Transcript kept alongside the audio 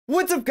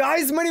What's up,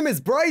 guys? My name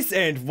is Bryce,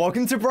 and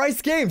welcome to Bryce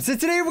Games. So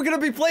today we're going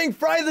to be playing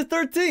Friday the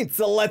 13th,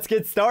 so let's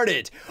get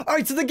started.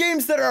 Alright, so the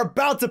games that are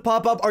about to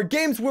pop up are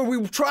games where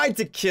we tried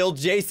to kill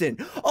Jason.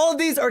 All of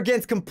these are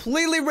against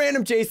completely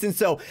random Jason,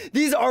 so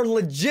these are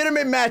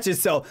legitimate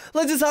matches, so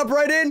let's just hop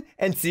right in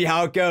and see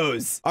how it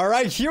goes.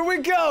 Alright, here we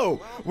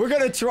go. We're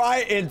going to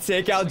try and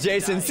take out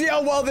Jason, see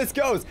how well this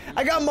goes.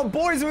 I got my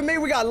boys with me.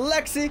 We got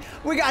Lexi,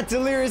 we got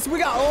Delirious, we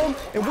got Ohm,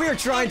 and we are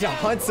trying to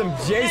hunt some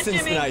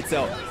Jasons tonight,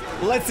 so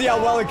let's see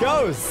how well it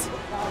goes.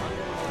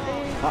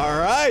 All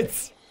right,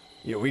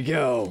 here we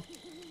go.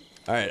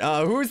 All right,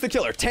 who is the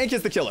killer? Tank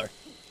is the killer.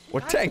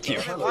 Well, thank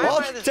you.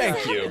 Well,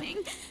 thank you.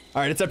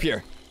 All right, it's up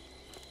here.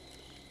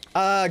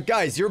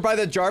 Guys, you're by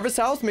the Jarvis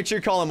house. Make sure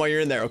you call him while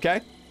you're in there,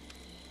 okay?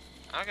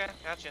 Okay,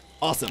 gotcha.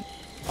 Awesome.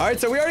 All right,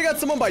 so we already got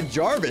someone by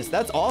Jarvis.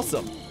 That's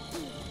awesome.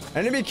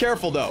 I need to be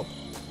careful, though.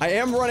 I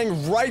am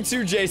running right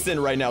to Jason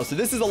right now, so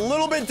this is a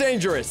little bit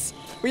dangerous.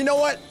 But you know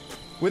what?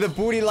 With a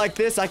booty like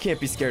this, I can't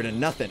be scared of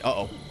nothing.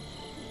 Uh-oh.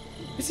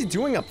 What is he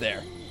doing up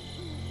there?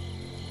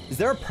 Is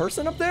there a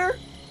person up there?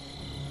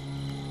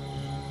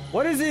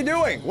 What is he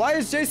doing? Why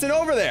is Jason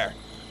over there?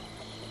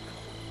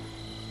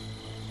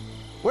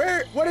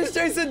 What is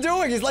Jason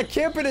doing? He's like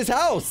camping his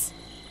house.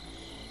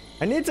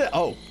 I need to,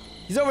 oh,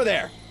 he's over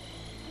there.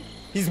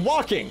 He's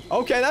walking.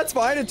 Okay, that's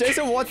fine. If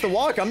Jason wants to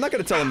walk, I'm not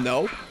gonna tell him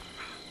no.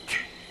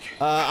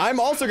 I'm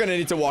also gonna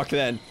need to walk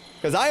then,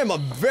 because I am a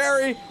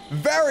very,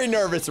 very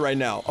nervous right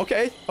now.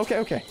 Okay.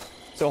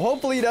 So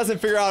hopefully he doesn't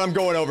figure out I'm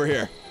going over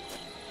here.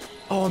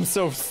 Oh, I'm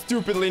so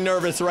stupidly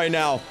nervous right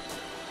now.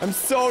 I'm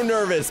so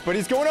nervous, but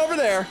he's going over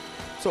there.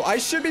 So I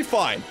should be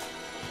fine.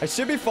 I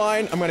should be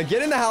fine. I'm gonna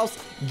get in the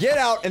house, get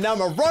out, and now I'm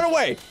gonna run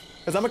away,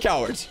 because I'm a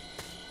coward.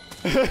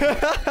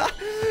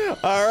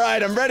 All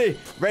right, I'm ready.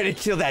 Ready to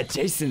kill that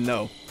Jason,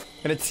 though.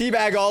 Gonna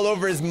teabag all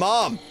over his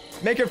mom.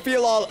 Make her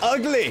feel all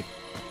ugly.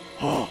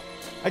 Oh.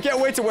 I can't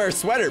wait to wear a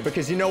sweater,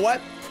 because you know what?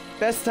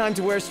 Best time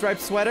to wear a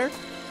striped sweater?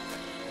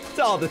 It's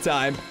all the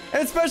time.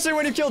 And especially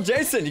when you kill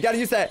Jason. You gotta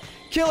use that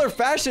killer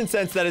fashion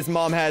sense that his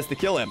mom has to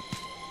kill him.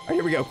 All right,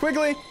 here we go.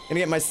 Quickly.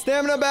 Gonna get my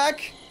stamina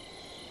back.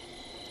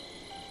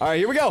 All right,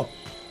 here we go.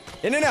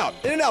 In and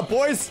out,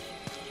 boys.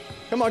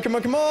 Come on. He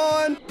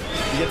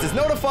gets his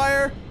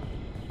notifier.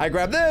 I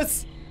grab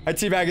this. I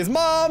teabag his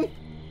mom.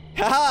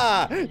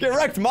 Haha, get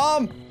wrecked,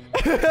 mom.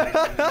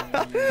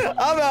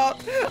 I'm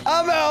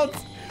out.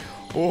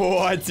 Oh,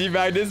 I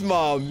teabagged his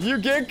mom. You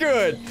get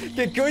good.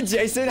 Get good,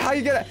 Jason. How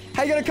you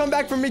gonna come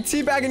back from me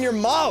teabagging your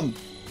mom?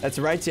 That's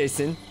right,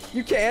 Jason.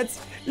 You can't.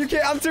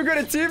 I'm too good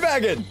at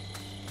teabagging.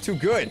 Too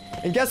good.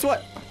 And guess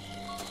what?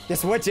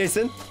 Guess what,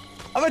 Jason?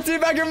 I'm gonna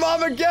teabag your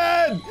mom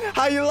again.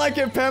 How you like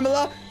it,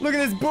 Pamela? Look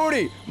at this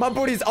booty. My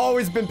booty's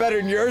always been better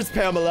than yours,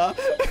 Pamela.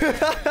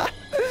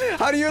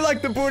 How do you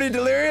like the booty,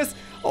 Delirious?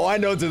 Oh, I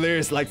know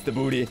Delirious likes the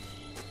booty. All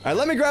right,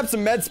 let me grab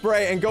some med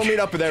spray and go meet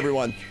up with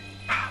everyone.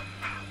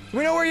 Do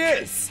we know where he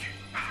is?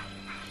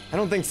 I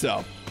don't think so.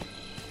 All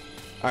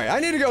right, I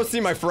need to go see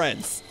my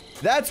friends.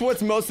 That's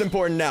what's most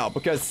important now,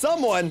 because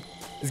someone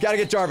has got to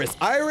get Jarvis.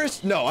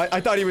 Irish? No, I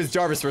thought he was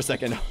Jarvis for a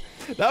second.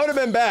 That would have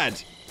been bad.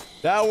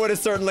 That would have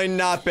certainly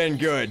not been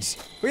good.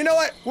 But you know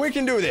what? We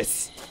can do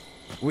this.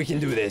 We can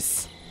do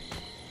this.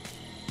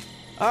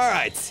 All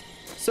right.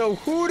 So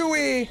who do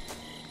we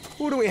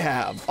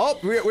have? Oh,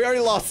 we already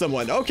lost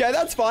someone. Okay,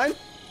 that's fine.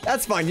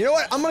 That's fine. You know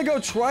what? I'm going to go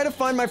try to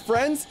find my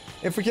friends.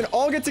 If we can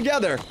all get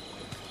together,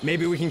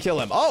 maybe we can kill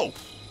him. Oh,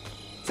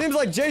 seems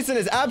like Jason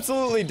has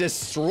absolutely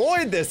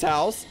destroyed this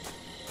house.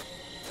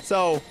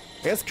 So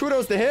I guess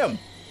kudos to him.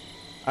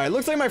 All right,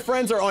 looks like my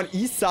friends are on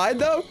east side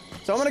though.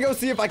 So I'm gonna go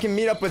see if I can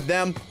meet up with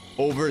them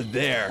over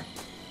there.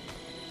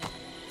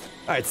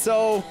 All right,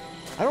 so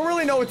I don't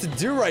really know what to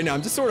do right now.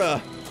 I'm just sort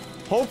of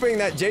hoping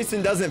that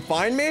Jason doesn't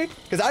find me,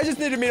 because I just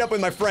need to meet up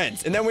with my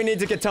friends, and then we need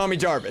to get Tommy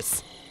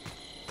Jarvis.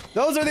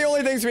 Those are the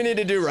only things we need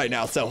to do right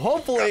now. So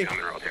hopefully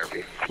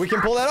we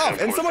can pull that off.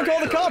 And someone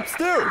called the cops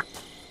too.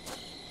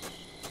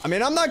 I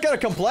mean, I'm not gonna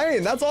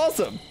complain. That's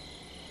awesome.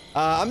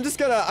 I'm just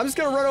gonna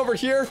run over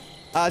here,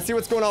 see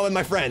what's going on with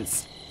my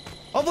friends.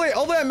 Hopefully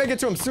I make it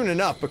to them soon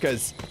enough,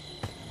 because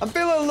I'm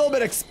feeling a little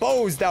bit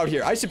exposed out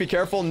here. I should be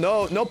careful.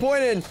 No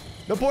point in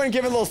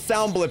giving little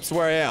sound blips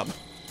where I am.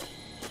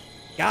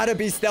 Gotta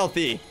be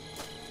stealthy.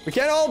 We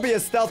can't all be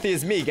as stealthy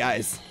as me,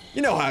 guys.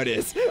 You know how it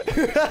is.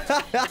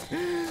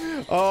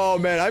 Oh,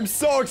 man. I'm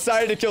so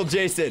excited to kill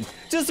Jason.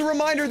 Just a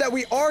reminder that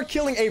we are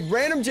killing a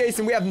random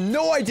Jason. We have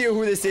no idea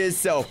who this is,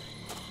 so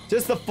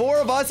just the four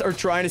of us are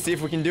trying to see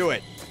if we can do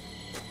it.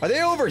 Are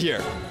they over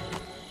here?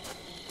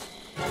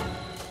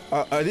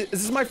 Is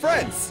this my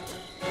friends?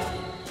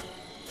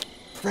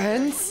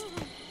 Friends?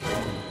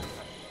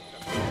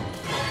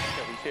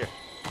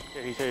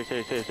 He's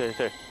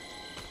here.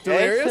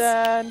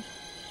 Delirious?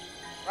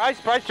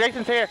 Bryce,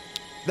 Jason's here.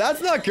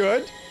 That's not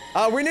good.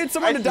 We need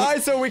someone to die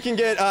so we can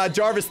get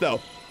Jarvis, though.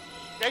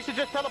 Jason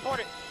just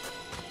teleported.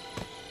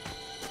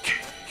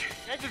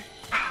 Jason.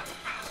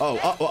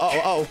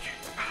 Oh.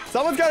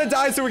 Someone's got to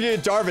die so we can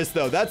get Jarvis,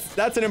 though.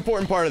 That's an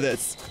important part of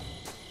this.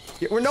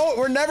 We're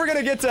never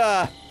gonna get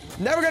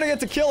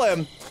to kill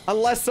him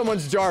unless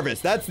someone's Jarvis.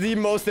 That's the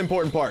most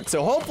important part.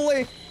 So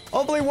hopefully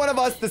one of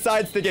us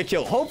decides to get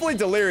killed. Hopefully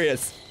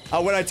Delirious,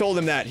 when I told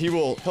him that,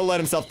 he'll let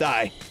himself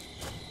die.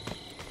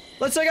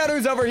 Let's check out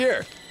who's over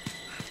here.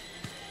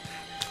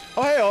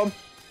 Oh, hey, Om.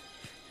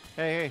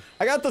 Hey.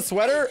 I got the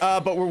sweater,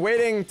 but we're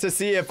waiting to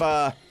see if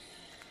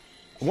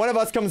one of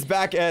us comes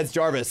back as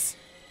Jarvis.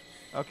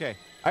 Okay.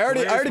 I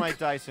already might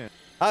die soon.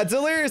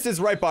 Delirious is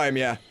right by him,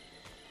 yeah.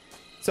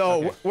 So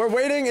Okay. we're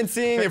waiting and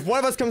seeing if one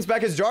of us comes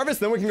back as Jarvis,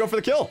 then we can go for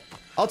the kill.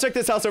 I'll check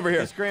this house over here.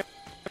 He's screaming.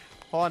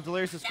 Hold on,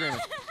 Delirious is screaming.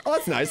 Oh,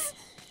 that's nice.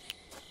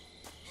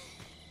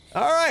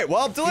 All right,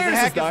 well, He's a Delirious is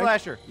hack and dying.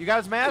 slasher. You got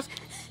his mask?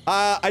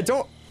 I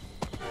don't.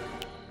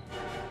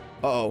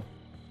 Uh-oh.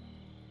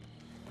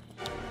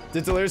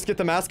 Did Delirious get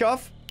the mask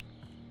off?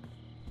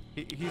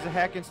 He's a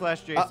hack and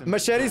slash Jason.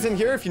 Machete's in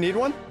here if you need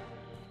one.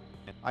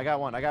 I got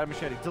one. I got a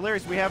machete.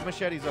 Delirious, we have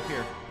machetes up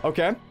here.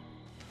 Okay.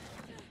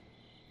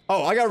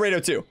 Oh, I got a radio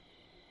too.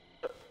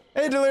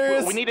 Hey,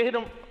 Delirious. We need to hit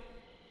him.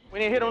 We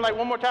need to hit him like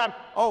one more time.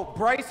 Oh,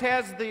 Bryce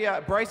has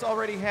the. Bryce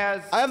already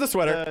has. I have the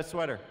sweater. The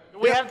sweater. Do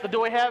we have?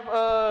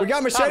 We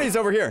got machetes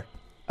over here.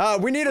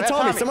 We need a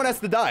Tommy. Tommy. Someone has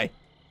to die.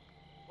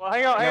 Well,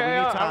 hang on. Yeah, hang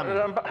we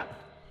on. need Tommy.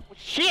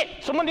 Shit!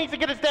 Someone needs to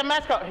get his damn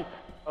mask out.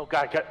 Oh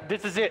God,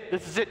 this is it.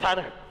 This is it,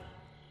 Tyler.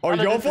 Oh, you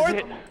Tyler, going this for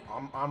is it?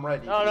 I'm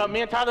ready. No,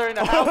 me and Tyler are in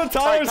the Oh, house.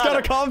 Tyler's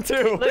Sorry, gotta come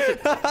too.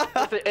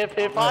 Listen,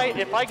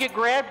 if I get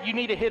grabbed, you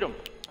need to hit him.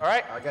 All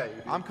right? I got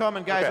you. I'm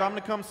coming, guys. Okay. I'm gonna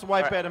come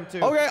swipe at him too.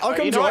 Okay, I'll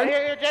come You know what? join.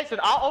 Here, Jason.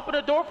 I'll open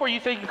the door for you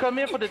so you can come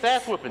in for this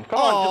ass whooping. Come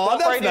on, Oh, just walk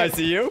that's right nice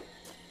in. of you.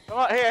 Come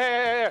on,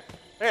 here.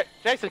 Here,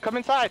 Jason, come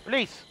inside,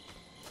 please.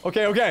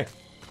 Okay. Let's go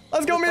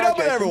Let's meet go, up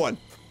with Jason. everyone.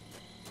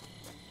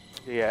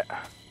 Yeah.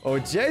 Oh,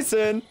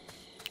 Jason.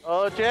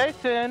 Oh,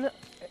 Jason.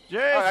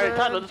 Jason. All right,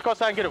 Tyler, let's go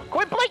outside and get him.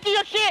 Quit blinking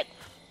your shit.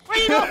 What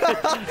are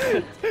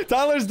you doing?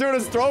 Tyler's doing a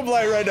strobe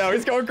light right now.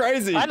 He's going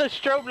crazy. Tyler's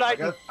strobe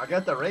light. I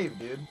got the rave,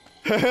 dude.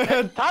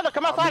 Tyler,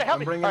 come outside and help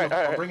me.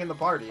 I'm bringing the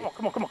party.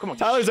 Come on.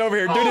 Tyler's over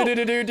here. Oh. Do. No.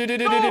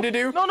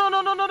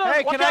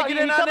 Hey, Watch can I out. get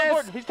in on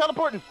this? He's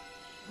teleporting.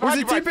 Where's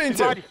he Behind you, TPing Bryce.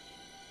 to? Behind you.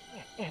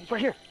 Yeah, he's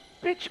right here.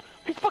 Bitch,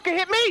 he's fucking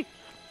hit me.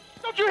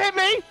 Don't you hit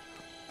me.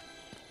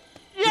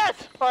 Yes.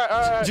 All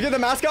right. Did you get the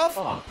mask off?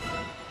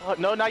 Oh,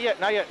 no, not yet.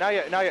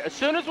 As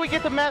soon as we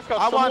get the mask off,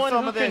 I want someone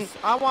some who of this.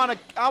 can- I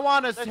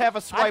want to have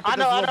a swipe I at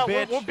know, this little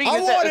bitch. We'll beat I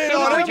his want ass. it As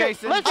soon on as we him. get-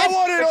 Jason. Listen, I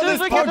want it as on soon as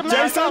this we get the punk,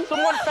 mask off, Jason.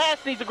 someone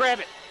fast needs to grab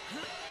it.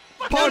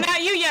 No,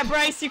 not you yet,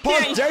 Bryce. You Punk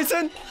can't.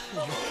 Jason.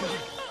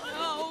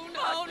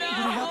 Oh,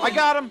 no. I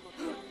got him.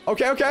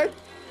 Okay.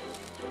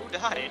 Who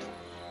died?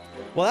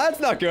 Well, that's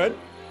not good.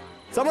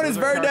 Someone is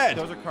very dead.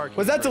 Those are card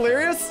Was that keys.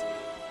 Delirious?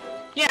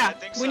 Yeah,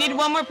 we need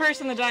one more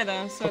person to die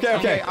though. So Okay,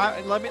 it's fine.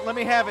 okay. Let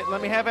me have it.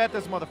 Let me have at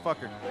this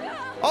motherfucker.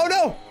 Oh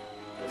no!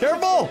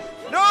 Careful!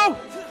 No!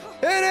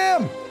 Hit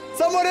him!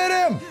 Someone hit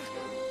him!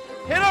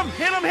 Hit him!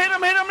 Hit him! Hit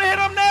him! Hit him! Hit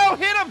him! No!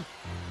 Hit him!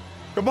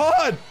 Come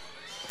on!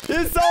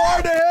 He's so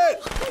hard to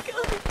hit!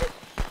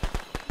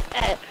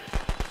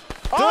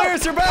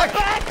 Delirious, you're back! I'm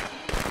back!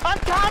 I'm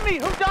Tommy!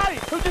 Who died?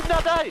 Who just now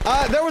died?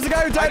 There was a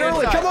guy who died didn't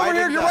early. die. Come I over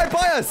here. didn't You're die. right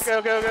by us.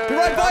 Okay. You're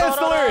right by us,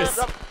 Delirious.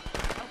 I'm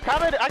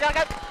coming.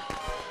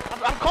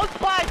 I'm close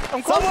by.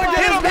 I'm close Someone by.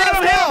 get his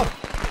mask off!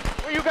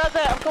 Where you guys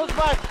at? I'm close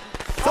by.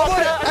 Someone,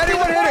 I see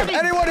anyone the hit him! party.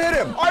 Anyone hit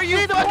him! Are you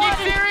fucking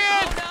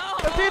serious?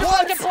 I see the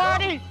What? fucking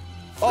party.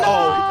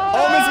 Uh-oh.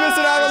 Ohm is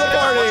missing out on the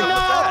party.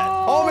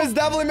 No. Ohm is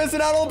definitely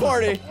missing out on the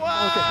party. Okay.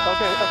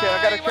 I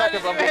gotta track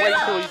him. I'm gonna wait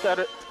until he said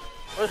it.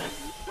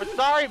 We're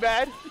sorry,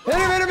 man. Hit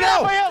him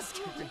now!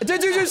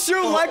 Did you just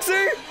shoot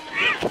Lexi?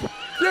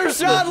 You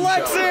shot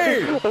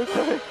Lexi!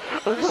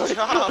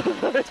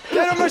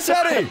 Get a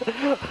machete!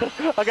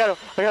 I got him.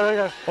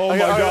 Oh my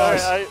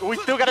gosh. All right. We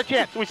still got a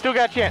chance. We still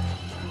got a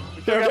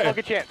Okay.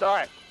 fucking chance. All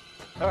right.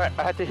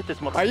 I had to hit this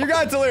motherfucker. Alright, you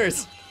got it,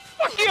 Delirious.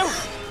 Fuck you!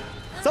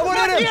 Someone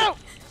Fuck hit him!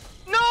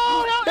 you!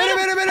 No! Hit him!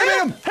 Hit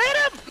him!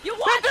 You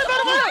Hit this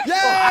motherfucker!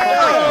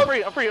 Yeah! I'm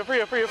free.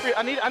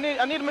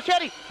 I need a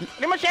machete.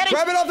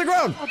 Grab it off the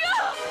ground! Where?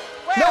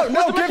 No,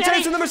 Where's the give machete?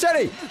 Jason the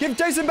machete! Give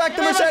Jason back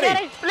the Give me a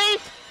machete!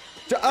 please.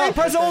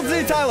 Press hold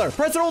Z, Tyler!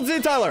 Press hold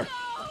Z, Tyler!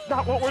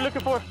 Not what we're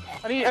looking for.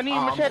 I need a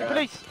machete,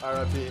 please.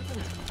 R.I.P.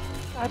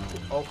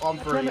 Oh, I'm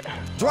free.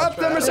 Drop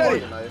the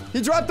machete!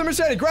 He dropped the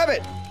machete, grab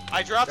it!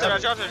 I dropped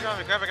it. Grab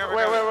it.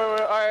 Wait.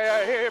 All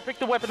right. Here, pick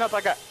the weapon up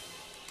I got.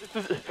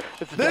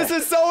 This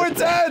is so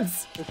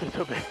intense! This is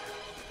so big.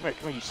 Come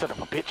here, you son of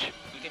a bitch.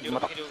 We can do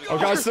it. Oh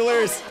gosh,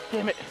 Delirious.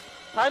 Damn it.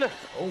 Tyler,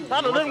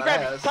 let him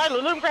grab me.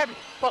 Tyler, let him grab me.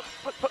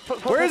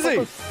 Where is he?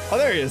 Oh,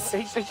 there he is.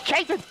 He's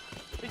chasing.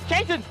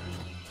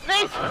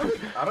 Please.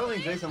 I don't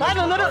think Jason likes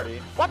Tyler, the let party.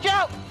 him. Watch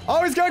out.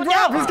 Oh, he's gonna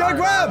grab! He's gonna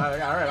grab!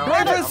 Alright.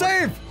 Wait for the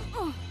save!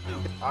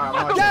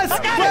 Alright, Yes!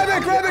 Grab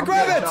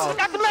it! I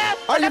got the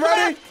mask. Are you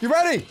ready? You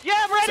ready? Yeah,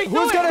 I'm ready.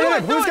 Who's gonna hit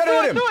him? Who's gonna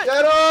hit him? Do it.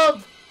 Get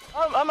him!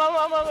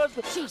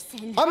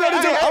 Jason. I'm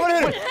gonna do it! I'm gonna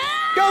hit him!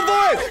 Go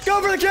for it! Go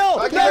for the kill!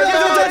 No,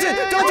 don't touch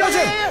it! Don't touch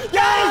him!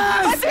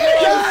 Yes!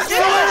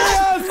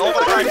 Yes! Oh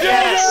my God, We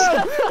got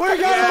him! We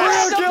got a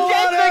real kill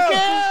on him!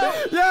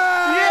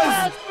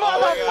 Yes!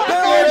 There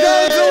we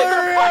go,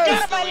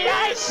 Delirious!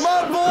 Delirious!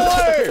 My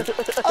boy!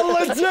 A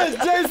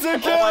legit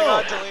Jason kill! Oh my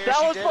god, Delirious,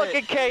 That you was did fucking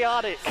it.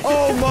 chaotic.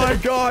 Oh my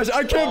gosh,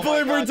 I can't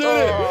believe we did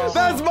it!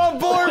 That's my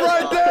boy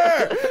right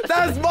there!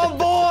 That's my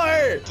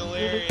boy!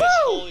 Delirious,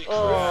 holy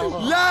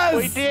crap. Yes!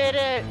 We did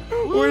it.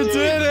 We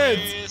did it!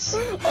 Delirious.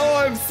 Oh,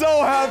 I'm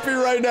so happy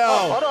right now!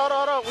 Hold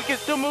on. We can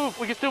still move.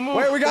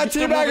 Wait, we got can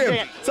still move teabag and him!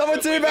 dance. Someone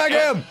teabag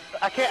him!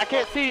 I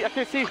can't see. Where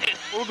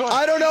we going?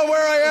 I don't know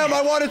where I am,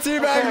 I want a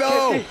teabag I can't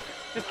though! see.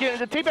 Just get in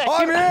the teabag.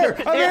 I'm here!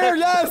 I'm here!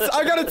 Yes!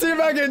 I got a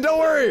teabag in, don't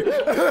worry!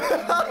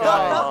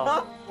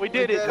 Oh, we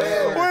did it.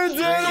 We did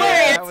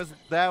it!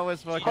 That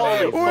was fucking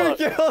Holy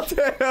amazing. We killed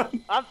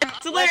him!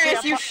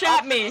 Delirious, you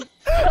shot me.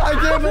 I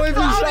can't believe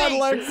you shot sorry.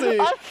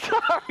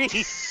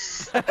 Lexi!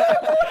 I'm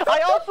sorry.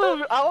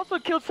 I also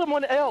killed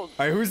someone else.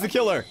 Alright, who's the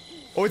killer?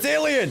 Oh, it's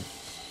Alien!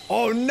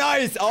 Oh,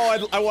 nice!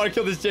 Oh, I want to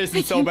kill this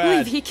Jason so I can't bad.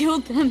 believe he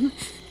killed them.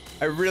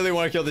 I really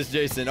want to kill this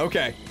Jason.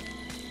 Okay.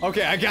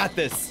 Okay, I got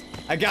this.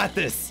 I got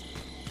this.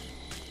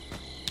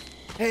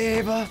 Hey,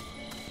 Ava.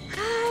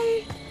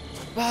 Hi.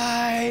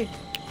 Bye.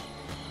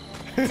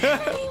 Hey,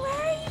 where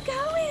are you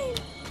going?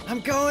 I'm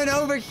going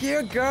over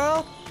here,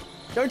 girl.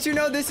 Don't you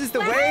know this is the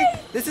way?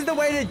 This is the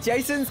way to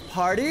Jason's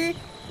party.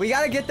 We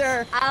gotta get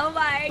there Oh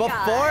my god.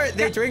 before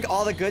they drink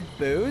all the good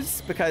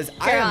booze because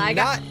I Girl, am I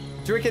got- not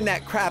drinking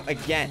that crap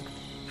again.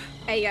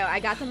 Hey yo, I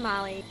got the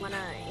Molly. You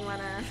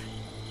wanna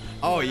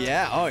Oh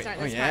yeah. Oh, start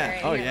oh this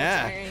yeah. party Oh right here.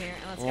 yeah. Let's start right here.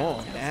 Let's go, Oh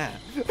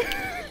let's go.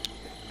 yeah.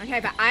 Okay,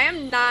 but I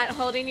am not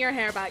holding your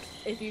hair back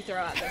if you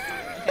throw up this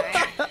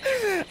time,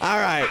 okay? All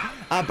right.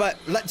 But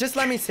just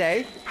let me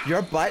say,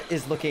 your butt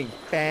is looking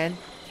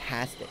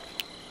fantastic.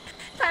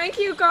 Thank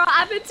you, girl.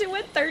 I've been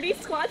doing 30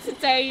 squats a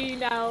day, you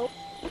know.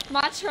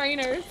 My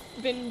trainer's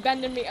been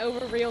bending me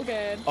over real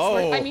good.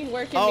 Oh. Working me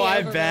Oh, over I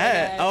real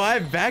bet. good. Oh, I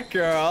bet,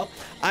 girl.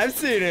 I've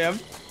seen him.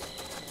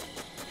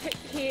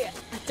 He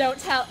don't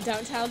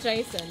tell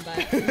Jason,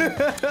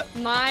 but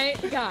my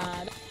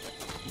god.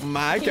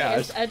 My He gosh.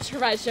 is a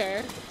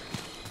treasure.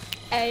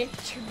 A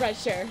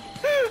treasure.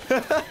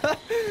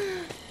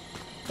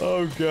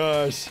 Oh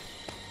gosh.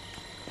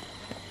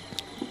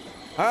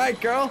 All right,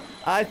 girl.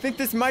 I think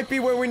this might be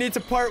where we need to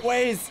part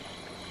ways.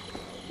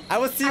 I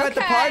will see you at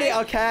the Okay. party,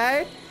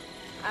 okay?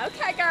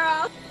 Okay,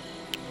 girl.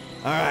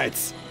 All right.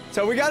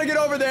 So we got to get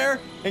over there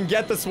and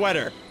get the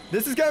sweater.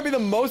 This is going to be the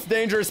most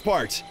dangerous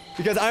part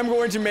because I'm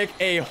going to make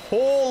a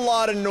whole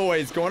lot of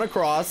noise going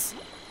across.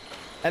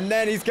 And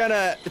then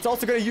it's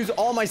also gonna use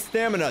all my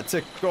stamina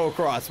to go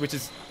across, which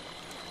is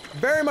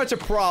very much a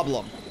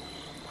problem.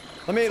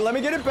 Let me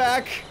get it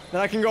back,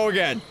 then I can go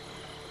again.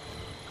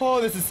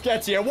 Oh, this is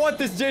sketchy. I want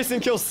this Jason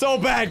kill so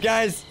bad,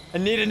 guys. I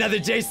need another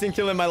Jason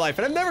kill in my life.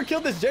 And I've never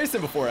killed this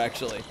Jason before,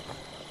 actually.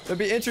 It'd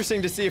be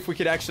interesting to see if we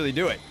could actually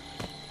do it.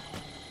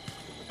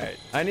 All right,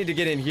 I need to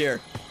get in here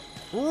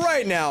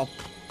right now.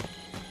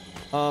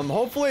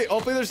 Hopefully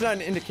there's not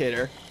an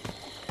indicator.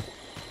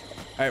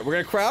 All right, we're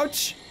gonna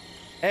crouch.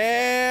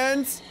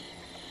 And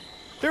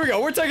here we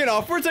go. We're taking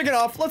off. Let's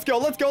go.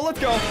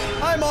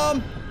 Hi, Mom.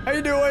 How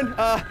you doing?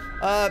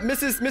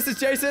 Mrs.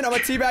 Jason, I'm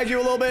gonna teabag you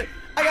a little bit.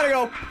 I gotta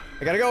go.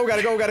 Gotta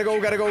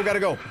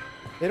go.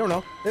 They don't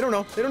know. They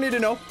don't need to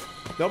know.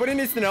 Nobody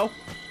needs to know.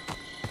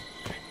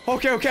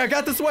 Okay, I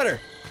got the sweater.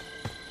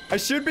 I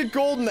should be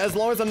golden as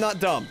long as I'm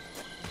not dumb.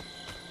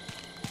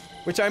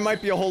 Which I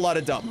might be a whole lot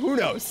of dumb. Who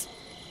knows?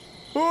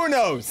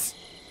 Let's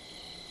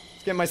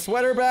get my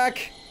sweater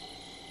back.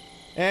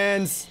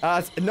 And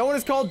no one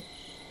is called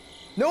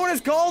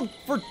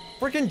for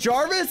freaking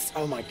Jarvis?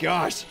 Oh my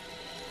gosh.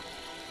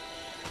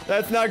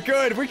 That's not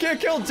good. We can't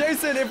kill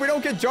Jason if we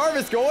don't get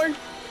Jarvis going.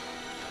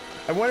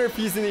 I wonder if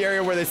he's in the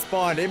area where they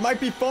spawned. It might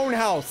be Phone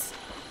House.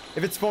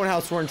 If it's Phone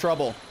House, we're in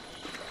trouble.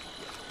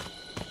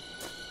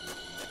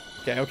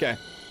 Okay.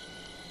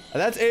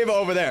 That's Ava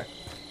over there.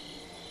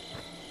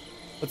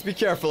 Let's be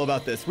careful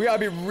about this. We gotta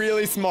be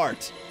really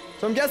smart.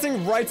 So I'm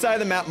guessing right side of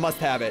the map must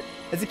have it.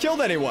 Has he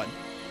killed anyone?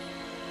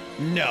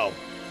 No.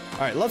 All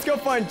right, let's go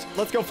find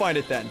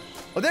it then.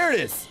 Oh, there it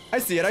is. I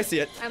see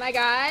it. Oh my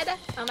god,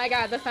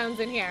 the phone's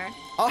in here.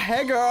 Oh,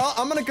 hey girl,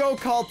 I'm gonna go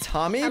call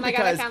Tommy Oh my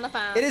god, I because found the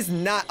phone. it is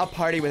not a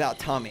party without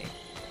Tommy.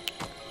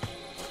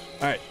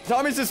 All right,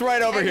 Tommy's just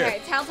right over here.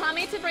 Okay, tell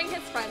Tommy to bring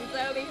his friends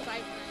though because I...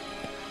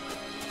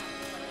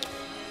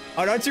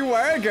 Oh, don't you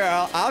worry,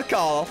 girl. I'll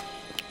call.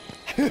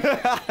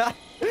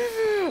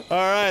 All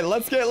right,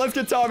 let's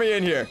get Tommy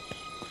in here.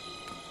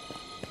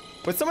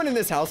 Was someone in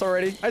this house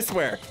already? I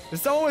swear. If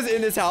someone was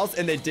in this house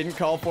and they didn't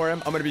call for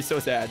him, I'm gonna be so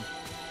sad.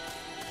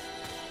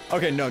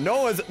 Okay, no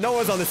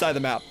one's on this side of the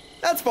map.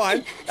 That's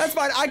fine.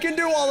 I can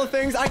do all the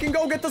things. I can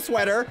go get the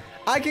sweater.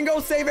 I can go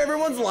save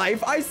everyone's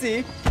life. I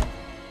see.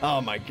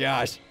 Oh my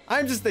gosh.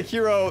 I'm just the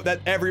hero that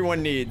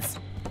everyone needs.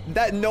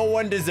 That no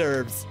one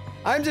deserves.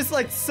 I'm just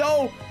like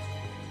so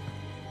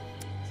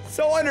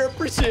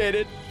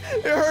underappreciated.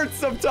 It hurts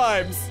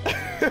sometimes.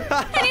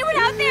 Anyone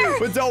out there?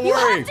 But don't You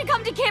worry. have to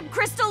come to Camp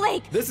Crystal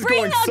Lake. This is Bring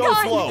going the so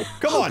gun. slow.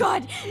 Come Oh on.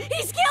 god,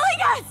 he's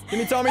killing us. Give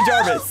me Tommy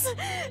Jarvis.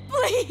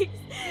 Please.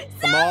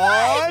 Come Someone.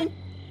 on.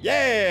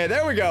 Yeah,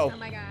 there we go. Oh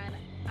my god.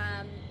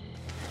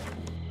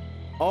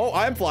 Oh,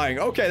 I'm flying.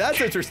 Okay, that's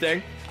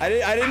interesting. I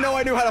didn't know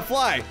I knew how to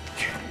fly.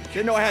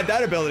 Didn't know I had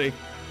that ability.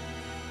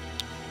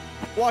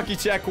 Walkie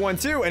check 1,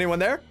 2. Anyone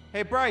there?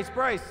 Hey, Bryce.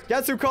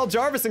 Guess who called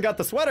Jarvis and got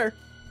the sweater?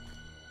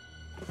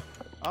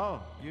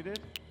 Oh, you did?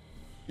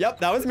 Yep,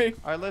 that was me.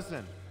 All right,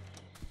 listen.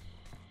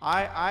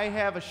 I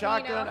have a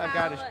shotgun.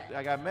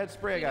 I got med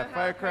spray. I got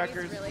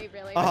firecrackers. Really,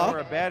 I know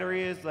where a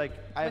battery is. Like,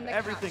 I have when the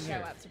everything cops show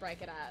here. up to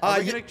break it up. Are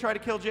we gonna try to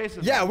kill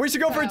Jason? Yeah, we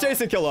should go for a No.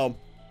 Jason kill home.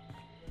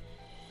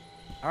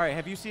 All right.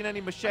 Have you seen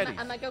any machetes?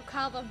 I'm gonna go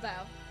call them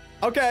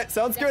though. Okay,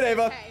 sounds good, Just in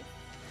Ava. case.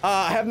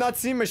 I have not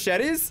seen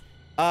machetes,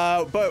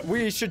 but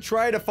we should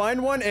try to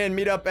find one and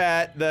meet up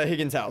at the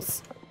Higgins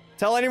house.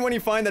 Tell anyone you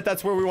find that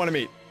that's where we want to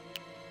meet.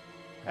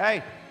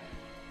 Hey.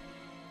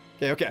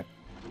 Okay.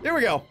 Here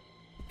we go.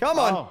 Come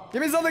on. Oh.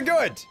 Give me something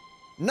good.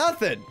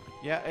 Nothing.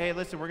 Yeah. Hey,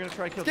 listen. We're gonna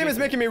try to kill. This game is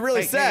Jason. making me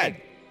really Hey, sad.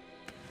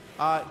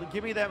 hey.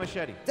 Give me that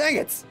machete. Dang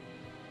it.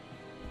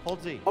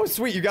 Hold Z. Oh,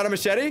 sweet. You got a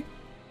machete?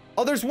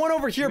 Oh, there's one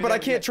over here, Give me but that I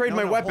can't machete. trade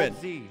my No, weapon.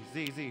 Hold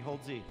Z.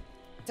 Hold Z.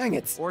 Dang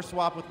it. Or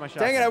swap with my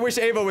shotgun. Dang it. I wish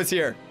Ava was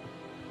here.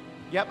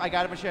 Yep, I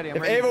got a machete. I'm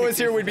If ready to Ava kick was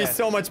here, Jason's we'd be ass.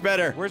 so much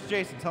better. Where's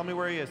Jason? Tell me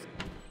where he is.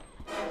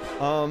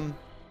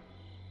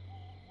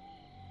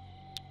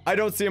 I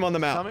don't see him on the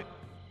Tell map. me.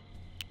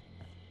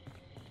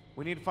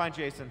 We need to find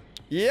Jason.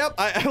 Yep.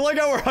 I like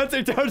how we're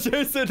hunting down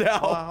Jason now.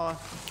 Hold on.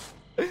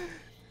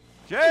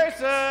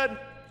 Jason!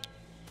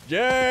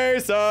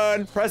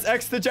 Jason. Press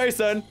X to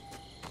Jason.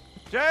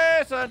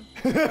 Jason!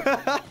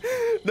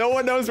 No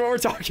one knows what we're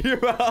talking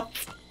about.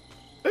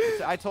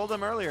 I told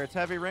them earlier, it's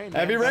heavy rain.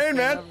 Heavy rain,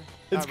 man.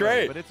 It's Not really,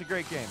 great. but it's a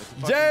great game. It's a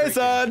fucking great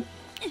Jason.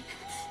 game.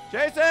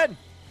 Jason!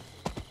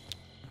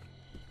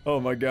 Oh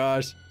my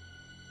gosh.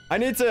 I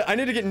need to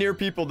get near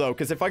people though,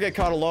 because if I get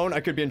caught alone, I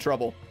could be in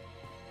trouble.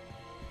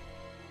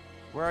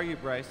 Where are you,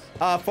 Bryce?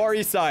 Far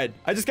east side.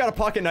 I just got a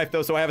pocket knife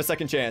though, so I have a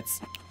second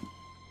chance.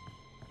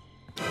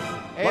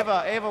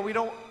 Ava, we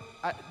don't.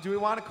 Do we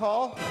want to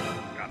call?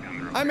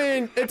 I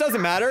mean, it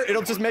doesn't matter.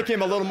 It'll just make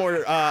him a little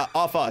more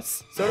off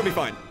us, so it'll be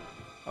fine.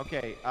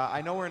 Okay,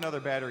 I know where another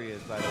battery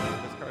is, by the way.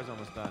 This car's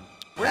almost done.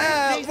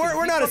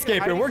 We're not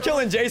escaping. We're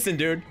killing Jason,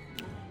 dude.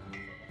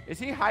 Is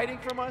he hiding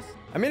from us?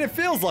 I mean, it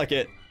feels like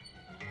it.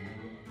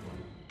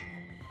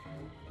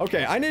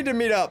 Okay, I need to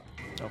meet up.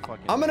 No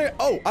fucking. I'm gonna.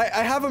 Oh, I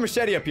have a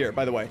machete up here,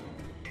 by the way.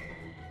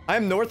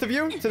 I'm north of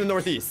you, to the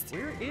northeast.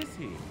 Where is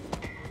he?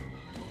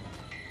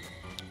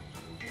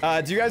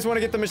 Do you guys want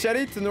to get the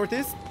machete to the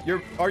northeast?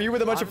 Are you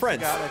with a bunch of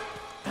friends?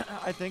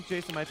 I think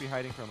Jason might be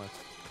hiding from us.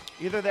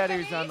 Either that or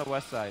he's on the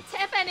west side.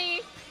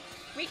 Tiffany,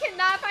 we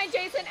cannot find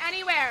Jason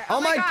anywhere. Oh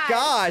my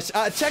gosh!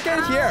 Check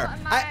in here.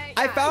 my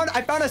I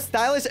gosh. found a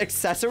stylish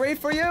accessory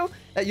for you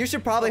that you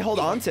should probably hold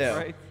on to.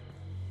 Right.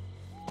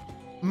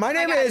 My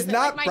name God, is is it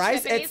not like my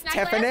Bryce. Tiffany's It's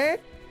necklace? Tiffany.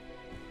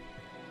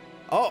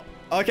 Oh,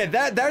 okay.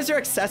 There's your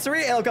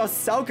accessory. It'll go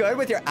so good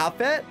with your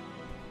outfit.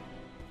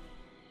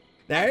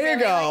 There you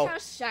really go. like how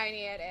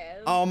shiny it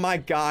is. Oh my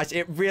gosh!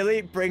 It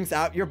really brings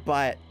out your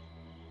butt.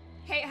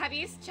 Hey, have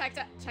you check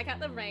out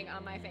the ring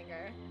on my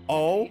finger?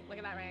 Oh Look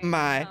at that ring.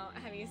 my Oh,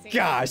 have you seen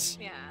gosh.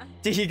 it? Yeah.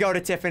 Did he go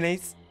to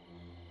Tiffany's?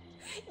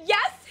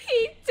 Yes,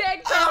 he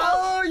did, girl.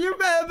 Oh, you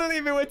better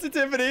believe he went to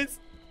Tiffany's.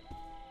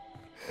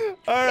 All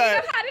He right.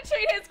 knows how to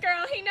treat his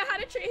girl. He know how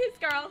to treat his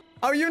girl.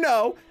 Oh, you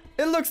know,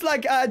 it looks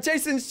like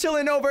Jason's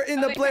chilling over in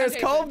the they Players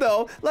found Cove, Jason.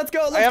 though. Let's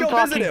go I am visit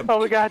talking. him. Oh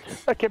my god.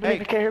 I can't believe Hey,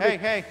 you can't hear me.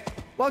 hey!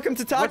 Welcome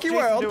to What's Talkie Jason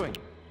World. doing?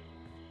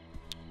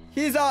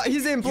 He's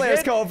in Players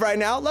did? Cove right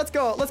now. Let's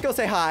go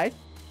say hi.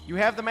 You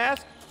have the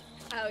mask?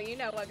 Oh, you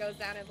know what goes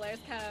down in Blair's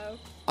Cove.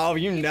 Oh,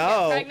 you You can get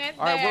know. pregnant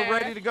All right, there. we're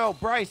ready to go.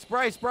 Bryce,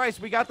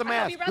 we got the I hope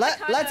mask. you brought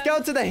the Let's go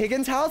condom. to the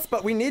Higgins house,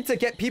 but we need to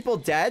get people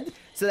dead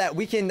so that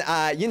we can,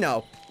 you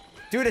know,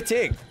 do the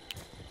thing.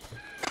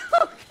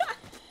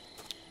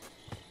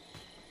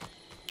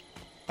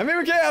 I mean,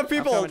 we can't have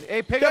people.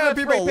 Hey, pick can't up have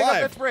that people spray. Pick up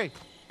alive. that spray.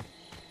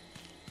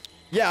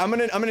 Yeah, I'm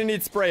gonna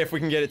need spray if we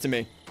can get it to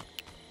me.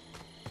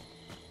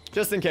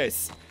 Just in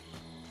case.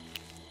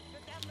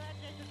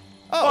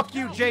 Oh, Fuck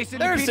you, Jason.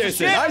 there's you piece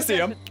Jason. Of shit. I see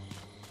him.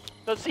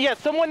 So, yeah,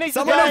 someone needs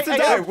Someone to die. needs to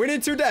die. We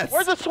need 2 deaths.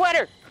 Where's the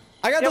sweater?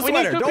 I got Yeah, the we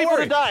sweater. need 2 Don't people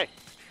worry. to die.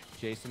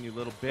 Jason, you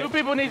little bitch. 2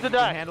 people need to You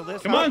die. can handle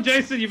this? Come on,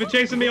 Jason. You've been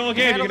chasing me all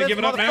game. You're gonna give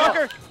it up now?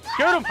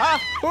 Shoot him, huh?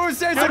 Who's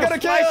Jason I'm gonna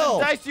slice and kill?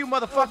 dice you,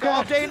 motherfucker,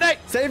 all day and night.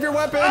 Save your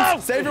weapons. Oh!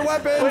 Save your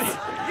weapons.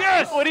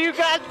 Yes. What are you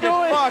guys Get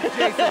doing? fucked,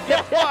 Jason.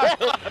 Get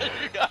fucked.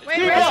 Wait,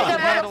 You where's guys the can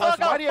handle this.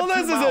 Why do you have Well,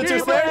 two this is mouths?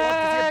 interesting. Does he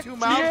have 2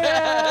 mouths?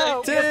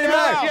 Yeah. Team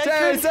back,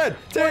 Jason.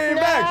 Team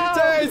back,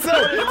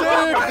 Jason. Team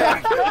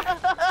back.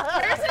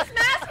 Where's his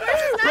mask?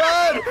 Where's his mask?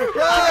 Run,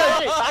 run.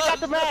 Hey, I got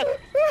the mask.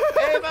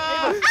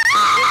 Ava.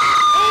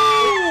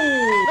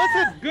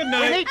 Listen, Good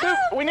night.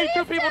 we need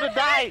 2 people to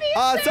die.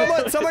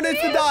 Someone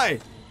needs to die.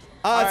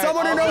 right,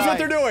 Someone who I'll knows die. what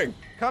they're doing.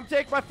 Come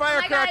take my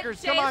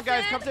firecrackers. Come on,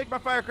 guys. Come take my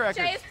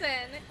firecrackers. Jason,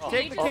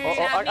 Take you the just key.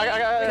 stab me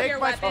with Take your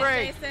my weapon,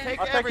 spray. Jason. Take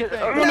I'll take it.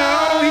 everything. Oh,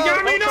 No, he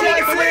got me. No,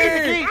 he got me.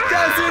 Jesse,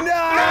 Jesse, no.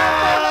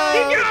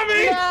 He got me.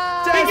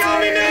 He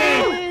got me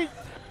now.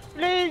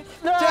 Please,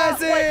 no.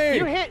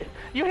 Jesse! Wait,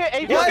 You hit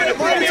Ava.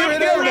 Why did you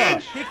hit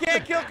Ava? He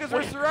can't kill because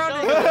we're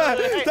surrounded. Kill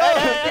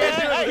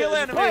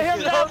enemies. Put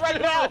him down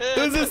right now.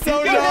 This is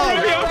so dumb.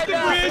 Off the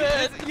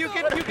bridge. You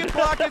can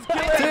block his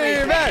kill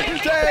enemies.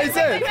 Teammate,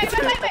 Jason.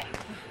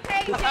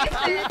 Hey,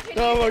 Jason.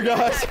 Oh my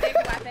gosh.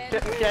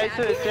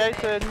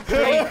 Jason.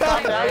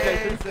 Calm down,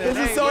 Jason. This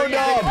is so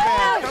dumb.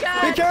 Oh,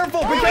 Be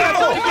careful, be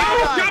careful.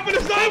 Dropping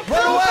us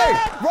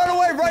off. Run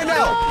away right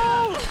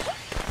now.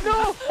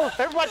 No!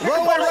 Everybody, Run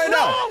away right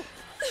now.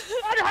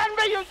 Right behind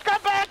me, you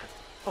scumbag!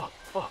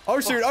 Oh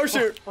shoot, oh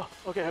shoot.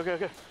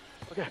 Okay.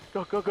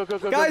 Go.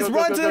 Guys,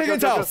 run to the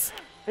Higgins house.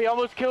 He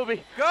almost killed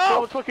me. Go! He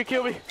almost fucking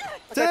killed me. To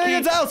the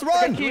Higgins house,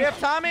 run. Do you have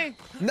Tommy?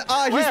 He's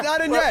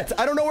not in yet.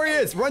 I don't know where he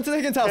is. Run to the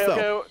Higgins house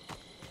though. Okay.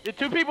 Did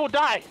 2 people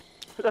die?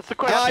 That's the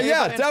question.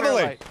 Yeah, and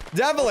definitely.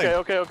 Definitely.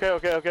 Okay.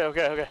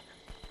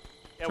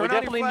 Yeah, we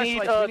definitely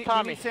need Tommy.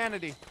 We need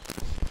sanity.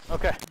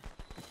 Okay.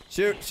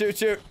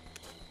 Shoot.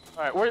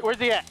 All right, where's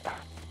he at?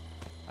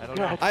 I don't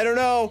know. I don't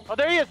know. Oh,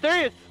 there he is. All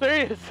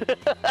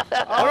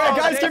right,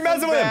 guys, keep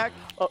messing with him.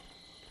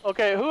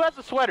 Okay, who has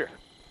the sweater?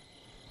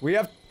 We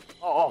have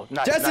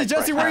Nice.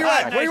 Jesse, where you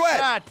at? Where you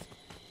at?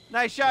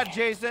 Nice shot,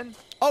 Jason.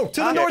 Oh,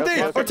 to the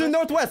northeast or to the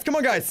northwest. Come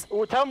on, guys.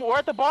 Tell him we're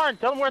at the barn.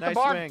 Tell him we're at the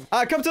barn. Swing.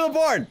 Come to the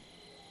barn.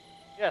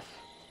 Yes.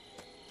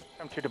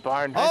 Come to the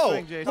barn. Oh,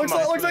 swing, Jason.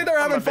 looks like they're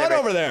having fun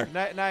over there.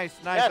 Nice.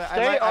 Yes,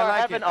 they are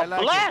having a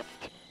blast.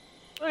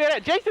 Look at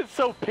that. Jason's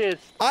so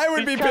pissed. I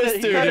would be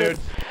pissed too, dude.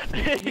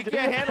 He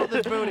can't handle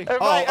this booty.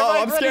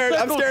 I'm scared.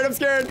 Everybody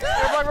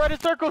run in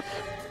circles.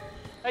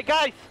 Hey,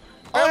 guys.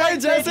 Oh, hey,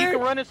 Jesse. You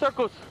can run in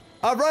circles.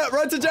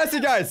 Run to Jesse,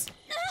 guys.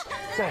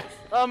 Does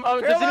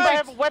anybody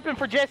have a weapon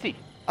for Jesse?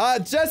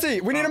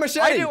 Jesse, we need a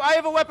machete. I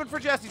have a weapon for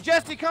Jesse.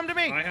 Jesse, come to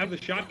me. I have the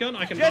shotgun.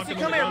 I can knock Jesse, him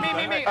come on the here.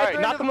 ground. Me. All right,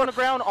 knock him on the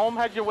ground. Ohm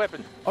has your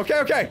weapon.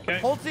 Okay.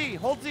 Hold Z,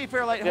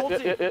 Fairlight. Hold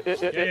Z. There he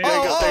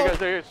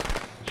goes.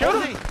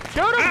 Shoot him.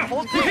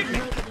 Hold Z.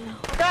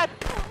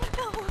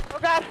 Oh,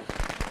 God.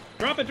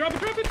 Drop it.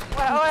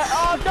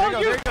 Oh,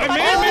 don't you. I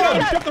made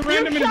him shoot the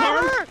random in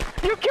harm.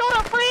 You killed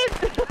a friend.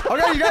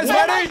 Okay, you guys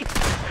ready?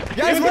 It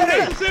was a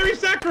necessary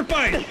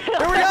sacrifice. Here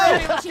we go.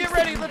 Let's get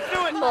ready. Let's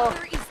do it.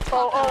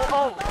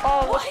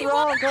 Oh, what's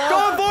wrong, guys?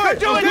 Go for it.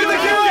 Do the kill.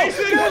 Get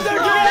the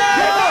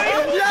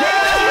kill.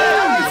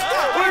 Yes!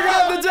 We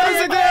got the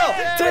Jason kill.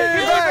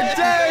 Team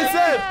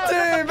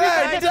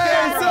back,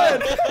 Jason.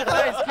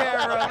 Nice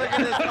camera. Look at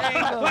this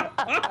angle.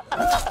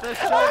 The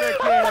shoulder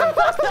kill.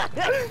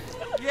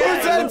 Who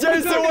said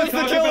Jason was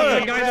the killer?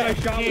 The guy that I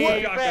shot with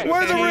a shotgun.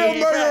 We're the real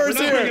murderers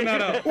We're not bringing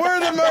that here. up. We're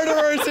the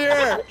murderers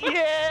here.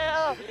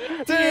 Yeah.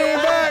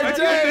 Team back,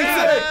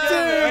 Jason.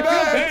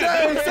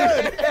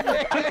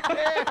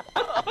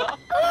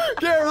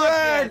 Get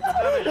wrecked.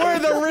 We're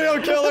the real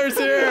killers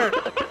here.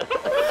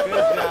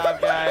 Good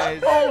job,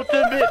 guys.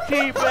 Ultimate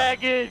team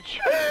baggage.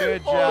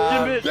 Good job.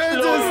 Ultimate Get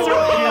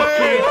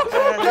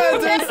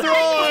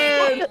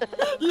destroyed.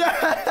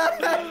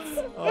 Yes.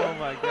 Oh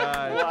my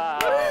God. Wow.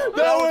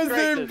 That was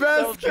the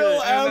best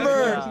kill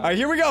ever. All right,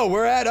 here we go.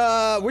 We're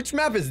at, which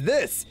map is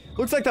this?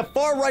 Looks like the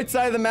far right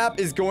side of the map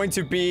is going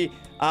to be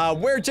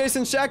where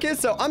Jason's shack is.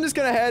 So I'm just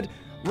going to head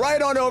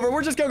right on over.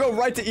 We're just going to go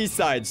right to east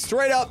side,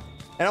 straight up.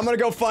 And I'm going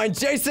to go find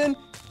Jason's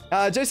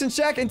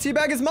shack and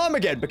teabag his mom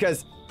again.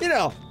 Because, you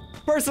know,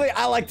 personally,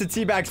 I like to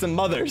teabag some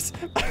mothers.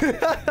 All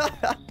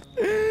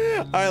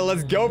right,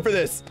 let's go for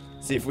this.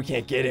 See if we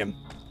can't get him.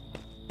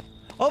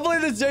 Hopefully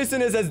this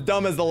Jason is as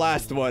dumb as the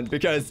last one,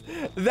 because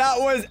that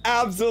was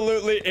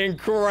absolutely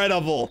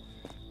incredible.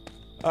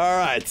 All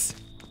right.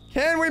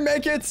 Can we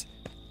make it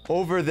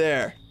over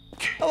there?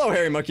 Hello,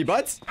 Hairy Monkey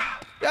Butts.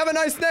 You have a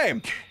nice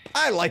name.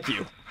 I like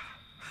you.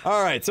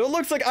 All right, so it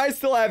looks like I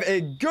still have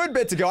a good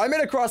bit to go. I made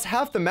it across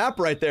half the map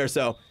right there,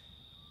 so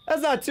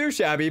that's not too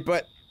shabby,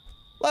 but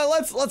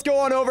let's go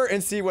on over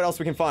and see what else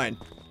we can find.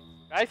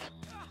 Guys?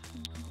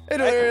 Hey,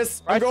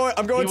 Delirious. I'm going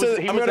to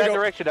that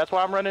direction. That's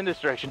why I'm running this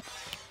direction.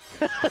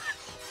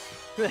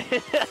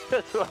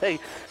 That's why.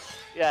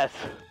 Yes.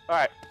 All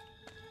right.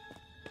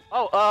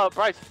 Oh,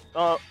 Bryce.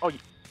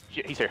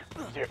 Shit, he's here.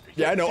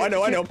 Yeah, I know.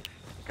 Hello.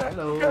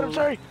 God, I'm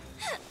sorry.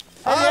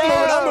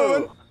 I'm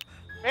moving.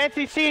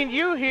 Fancy seeing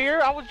you here.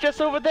 I was just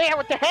over there.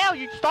 What the hell?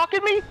 You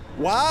stalking me?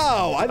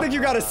 Wow, I think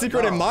you got a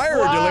secret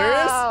admirer,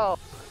 Delirious.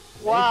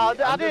 Wow,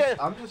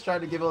 I'm just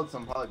trying to give out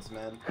some hugs,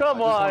 man.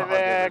 Come on,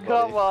 man.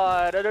 Come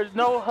on. There's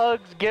no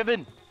hugs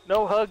given.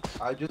 No hugs.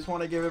 I just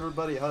want to give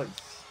everybody hugs.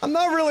 I'm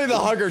not really the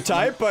hugger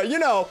type, but you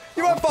know,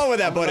 you have fun with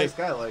that, I'm buddy. a nice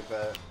guy like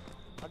that.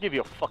 I'll give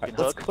you a fucking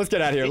Right, hug. let's get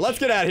out of here. Let's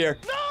get out of here.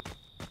 No!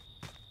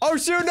 Oh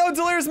shoot, no,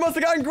 Delirious must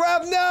have gotten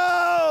grabbed.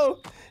 No!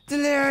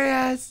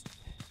 Delirious.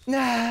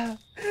 No.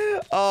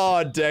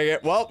 Oh, dang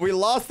it. Well, we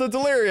lost the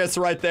Delirious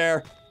right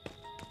there.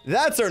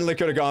 That certainly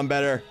could have gone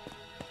better.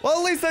 Well,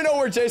 at least I know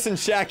where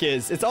Jason's shack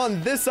is. It's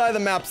on this side of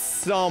the map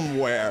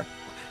somewhere.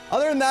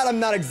 Other than that, I'm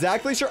not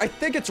exactly sure. I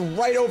think it's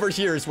right over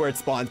here is where it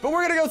spawns. But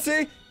we're gonna go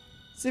see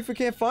if we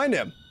can't find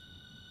him.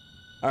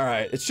 All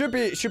right, it should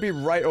be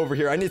right over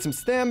here. I need some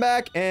stand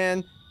back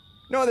and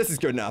no, this is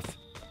good enough.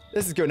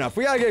 This is good enough.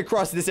 We gotta get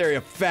across this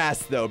area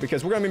fast, though,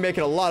 because we're gonna be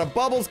making a lot of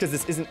bubbles because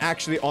this isn't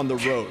actually on the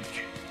road.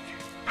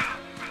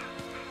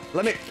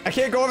 I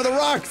can't go over the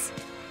rocks.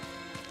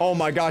 Oh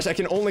my gosh, I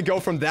can only go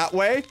from that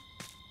way.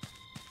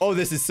 Oh,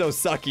 this is so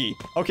sucky.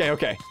 Okay,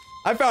 okay.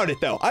 I found it,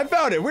 though. I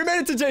found it. We made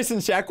it to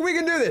Jason's shack. We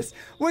can do this.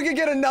 We can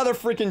get another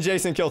freaking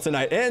Jason kill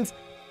tonight. And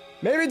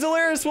maybe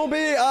Delirious will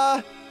be,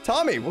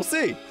 Tommy. We'll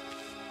see.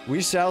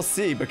 We shall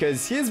see,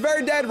 because he is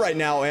very dead right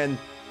now, and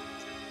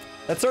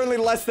that's certainly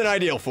less than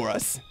ideal for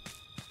us.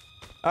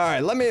 All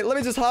right, let me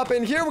just hop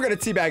in here. We're gonna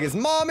teabag his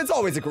mom. It's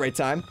always a great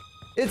time.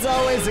 It's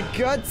always a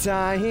good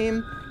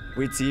time.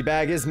 We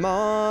teabag his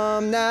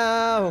mom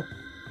now,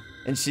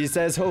 and she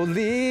says,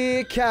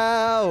 "Holy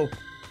cow!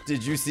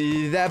 Did you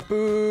see that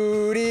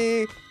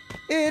booty?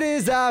 It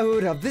is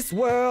out of this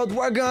world.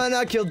 We're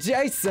gonna kill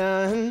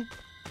Jason.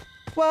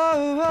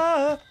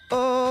 Whoa,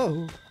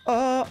 oh,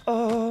 oh,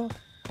 oh,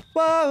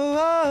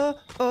 whoa,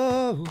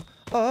 oh,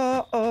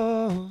 oh,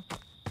 oh."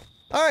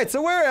 All right,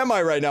 so where am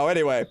I right now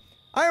anyway?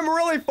 I am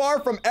really far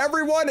from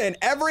everyone and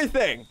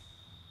everything.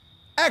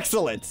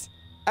 Excellent.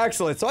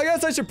 Excellent. So I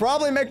guess I should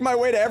probably make my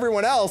way to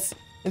everyone else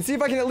and see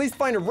if I can at least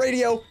find a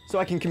radio so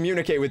I can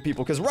communicate with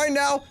people. Because right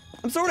now,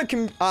 I'm sort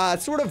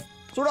of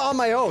on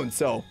my own,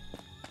 so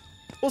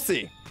we'll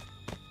see.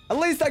 At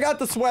least I got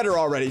the sweater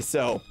already,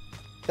 so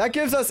that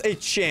gives us a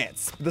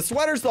chance. The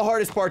sweater's the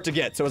hardest part to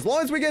get, so as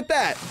long as we get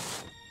that,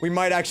 we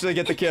might actually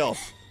get the kill.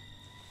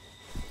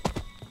 All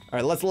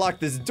right, let's lock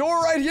this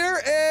door right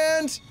here,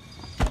 and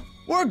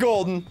we're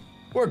golden.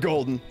 We're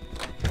golden.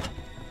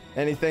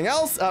 Anything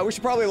else? We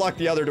should probably lock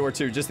the other door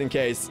too, just in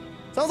case.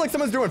 Sounds like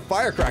someone's doing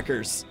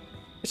firecrackers.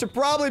 I should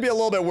probably be a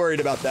little bit worried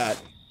about that.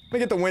 Let me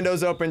get the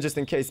windows open just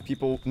in case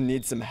people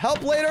need some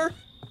help later.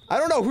 I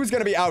don't know who's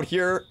gonna be out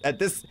here at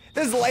this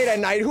late at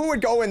night. Who would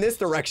go in this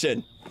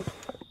direction?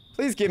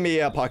 Please give me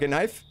a pocket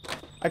knife.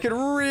 I could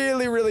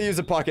really, really use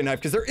a pocket knife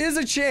because there is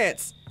a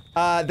chance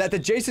that the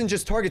Jason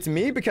just targets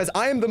me because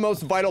I am the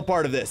most vital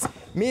part of this.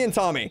 Me and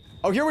Tommy.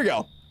 Oh, here we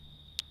go.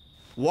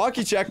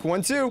 Walkie check,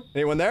 1, 2.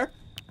 Anyone there?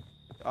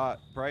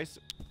 Bryce,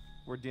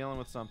 we're dealing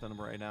with something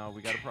right now.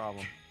 We got a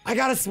problem. I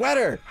got a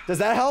sweater. Does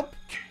that help?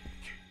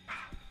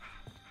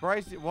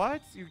 Bryce,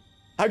 what?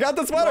 I got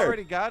the sweater. You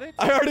already got it?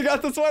 I already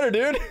got the sweater,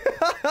 dude.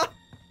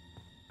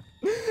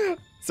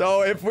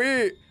 So if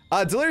we...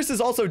 Delirious is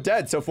also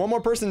dead, so if one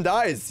more person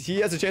dies, he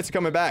has a chance of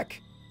coming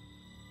back.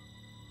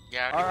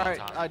 Yeah,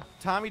 all right,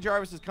 Tommy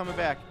Jarvis is coming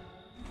back.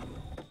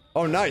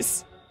 Oh,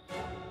 nice.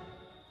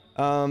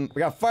 We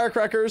got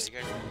firecrackers. You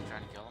guys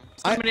trying to kill him?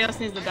 Somebody else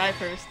needs to die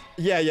first.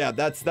 Yeah,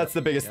 that's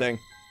the biggest thing.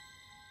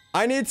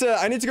 I need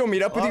to go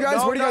meet up with you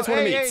guys. Where do you guys want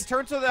to meet? Hey,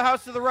 turn to the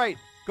house to the right.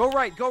 Go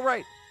right, go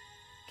right.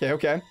 Okay,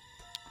 okay.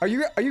 Are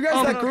you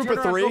guys that group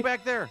of 3? Go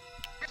back there.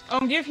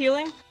 Do you have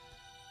healing?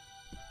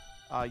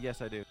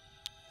 Yes, I do.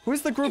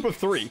 Who's the group of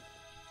 3?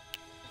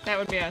 That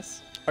would be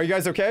us. Are you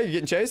guys okay? You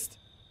getting chased?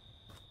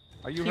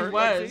 Are you he hurt?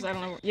 was. Lexi? I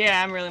don't know.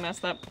 Yeah, I'm really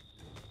messed up.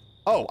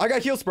 Oh, I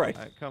got heal spray.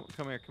 All right, come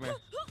here, come here.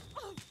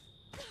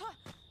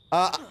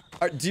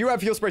 Do you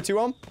have heal spray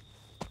too,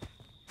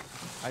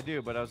 I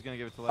do, but I was gonna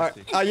give it to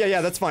Lexi.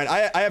 Yeah, that's fine.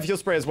 I have heal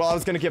spray as well. I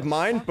was gonna give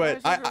mine, but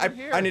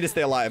I need to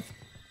stay alive.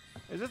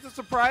 Is this a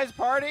surprise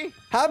party?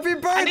 Happy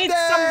birthday! I need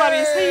somebody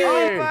to see.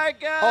 Oh my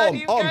God!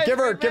 You guys give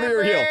her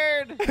your heal.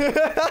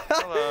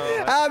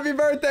 Hello. Happy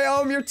birthday,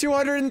 You're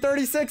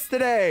 236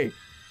 today.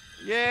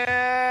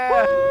 Yeah!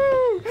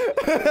 Woo!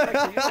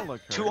 Lexi, you don't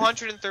look hurt.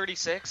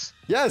 236?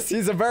 Yes,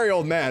 he's a very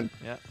old man.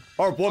 Yeah.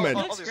 Or woman.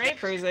 He looks great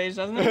for his age,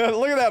 doesn't he?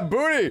 Look at that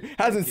booty.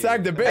 Hasn't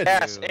sagged a bit.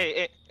 Gas.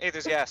 Hey,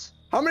 there's gas.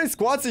 How many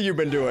squats have you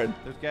been doing?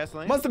 There's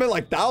gasoline? Must have been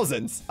like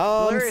thousands.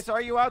 Delirious,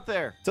 are you out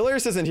there?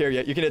 Delirious isn't here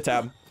yet. You can hit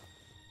tab.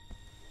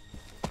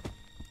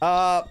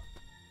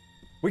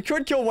 We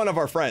could kill one of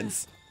our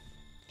friends.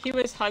 He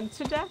was hugged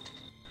to death?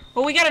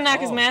 Well, we gotta knock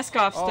his mask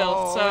off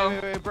still, so...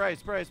 Wait,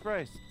 Bryce.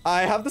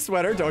 I have the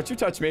sweater. Don't you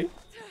touch me.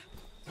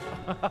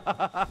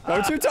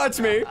 Don't you touch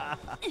me.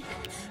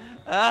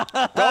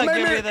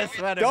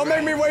 Don't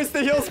make me waste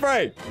the heal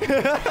spray.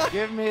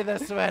 Give me the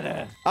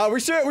sweater. We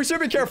should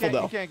be careful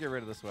though. You can't get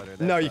rid of the sweater.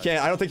 No, you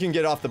can't. I don't think you can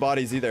get off the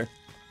bodies either.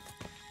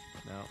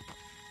 No.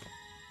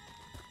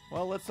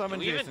 Well, let's summon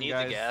Do we Jason, even need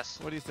guys. the gas?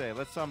 What do you say?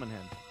 Let's summon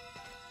him.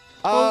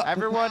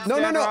 Everyone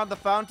stand around the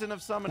fountain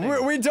of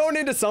summoning. We don't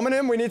need to summon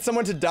him. We need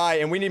someone to die,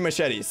 and we need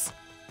machetes.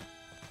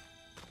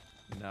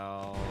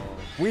 No.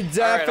 We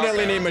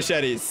definitely need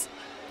machetes.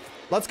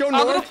 Let's go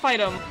north. I'll go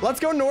fight him. Let's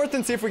go north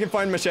and see if we can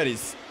find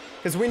machetes.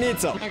 Because we need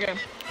some. Okay.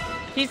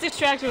 He's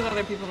distracted with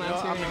other people now,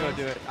 too. I'm gonna go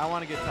do it. I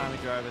want to get Tommy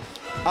Jarvis.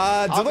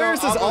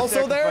 Delirious is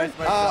also there.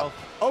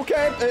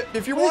 Okay,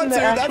 if you want to,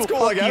 that's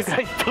cool, I guess.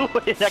 Oh,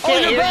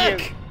 you're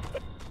back!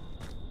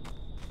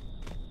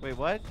 Wait,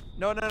 what?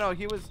 No,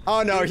 he was...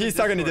 Oh, no, he's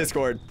talking to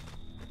Discord.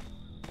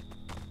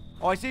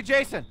 Oh, I see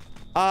Jason.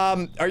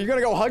 Are you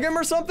gonna go hug him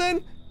or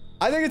something?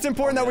 I think it's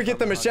important that we get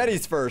the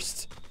machetes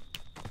first.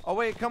 Oh,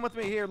 wait, come with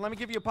me here. Let me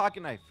give you a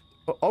pocket knife.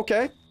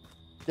 Okay.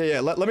 Yeah,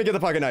 let me get the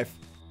pocket knife.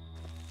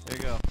 There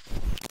you go.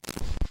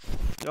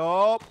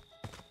 Nope.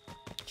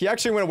 He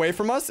actually went away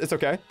from us. It's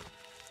okay.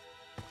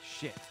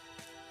 shit.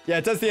 Yeah,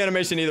 it does the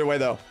animation either way,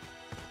 though.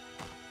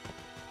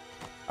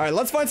 All right,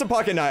 let's find some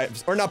pocket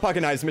knives. Or not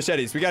pocket knives,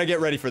 machetes. We got to get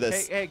ready for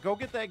this. Hey, go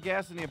get that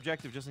gas in the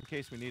objective just in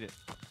case we need it.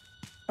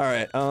 All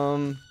right,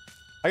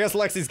 I guess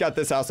Lexi's got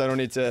this house. I don't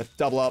need to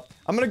double up.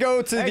 I'm going to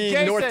go to the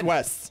Jason.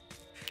 northwest.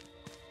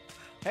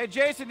 Hey,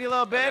 Jason, you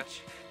little bitch.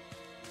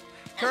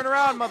 Turn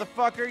around,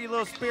 motherfucker, you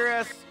little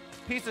spear-ass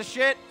piece of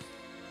shit.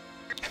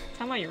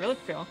 Tell me how you really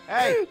feel.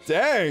 Hey.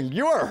 Dang,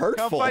 you are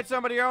hurtful. Come fight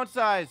somebody your own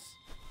size.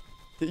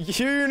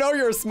 You know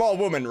you're a small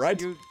woman, right?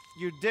 You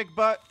dick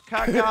butt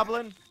cock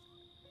goblin.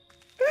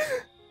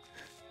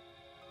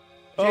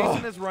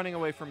 Jason is running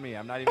away from me.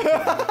 I'm not even kidding.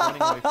 He's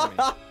running away from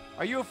me.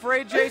 Are you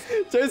afraid,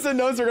 Jason? Jason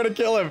knows we're gonna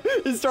kill him.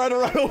 He's trying to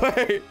run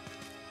away.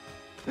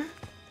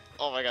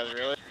 Oh my god,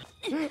 really?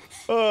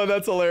 Oh,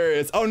 that's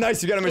hilarious. Oh,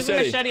 nice. You got a machete.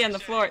 There's a machete on the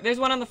floor. There's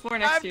one on the floor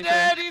next to you. I'm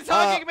dead. He's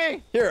hugging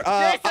me. Here,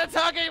 Jason's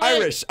hugging me.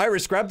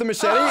 Irish, grab the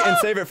machete and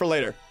save it for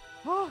later.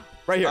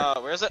 Right here.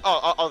 Where is it?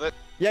 Oh, that.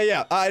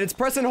 Yeah. It's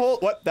press and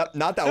hold. What?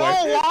 Not that way.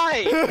 No,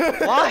 why?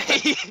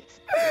 Why?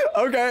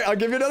 Okay, I'll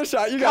give you another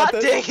shot. You got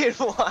God this. dang it,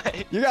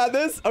 why? You got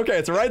this? Okay,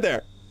 it's right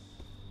there.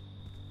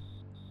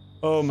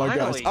 Oh my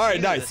gosh. All right,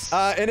 Jesus.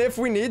 nice. And if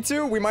we need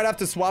to, we might have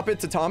to swap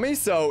it to Tommy,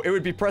 so it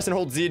would be press and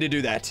hold Z to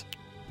do that.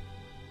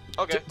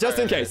 Okay. Just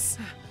in case.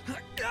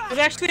 There's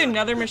actually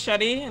another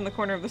machete in the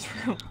corner of this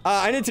room.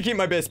 I need to keep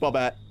my baseball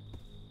bat.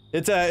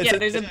 It's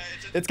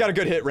got a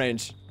good hit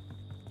range.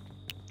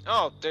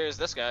 Oh, there's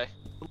this guy.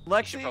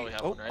 Lexi. Should probably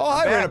have one, right? Oh,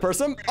 hi, random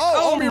person.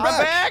 Oh, you're I'm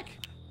back.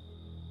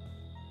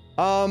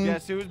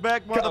 Guess who's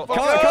back, motherfucker?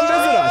 Come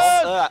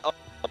visit us.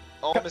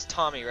 Ohm is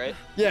Tommy, right?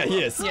 Yeah,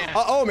 he is. Yeah.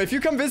 If you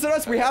come visit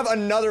us, we have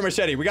another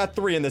machete. We got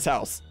 3 in this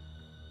house.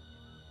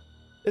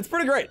 It's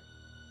pretty great.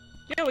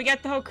 Yeah, we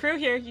got the whole crew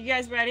here. You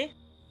guys ready?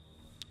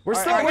 We're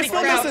still Everybody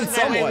crouch, missing so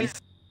that way someone. we-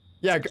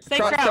 Yeah, Stay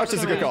crouch crouched,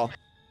 is a good okay. call.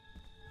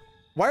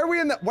 Why are we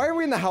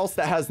in the house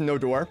that has no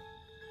door?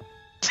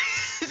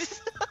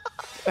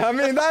 I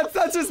mean,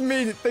 that's just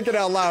me thinking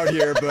out loud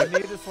here, but I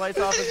need to slice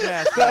off his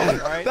mask. All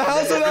right? the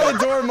house without a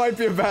door might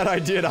be a bad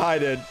idea to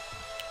hide in.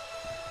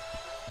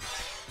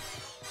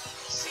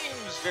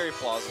 Seems very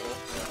plausible.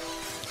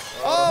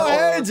 Oh,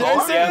 hey,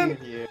 Jason!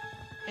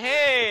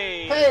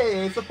 Hey!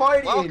 Hey, it's a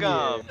party in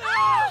Welcome!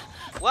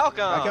 here.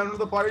 Welcome! I come to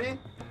the party?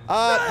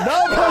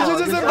 No, but you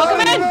just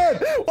invited him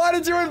in! Why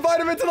did you invite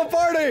him into the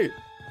party?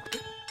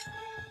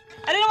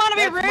 I didn't want to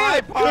be rude.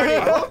 My party.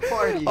 I love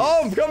parties.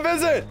 Oh, come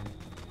visit!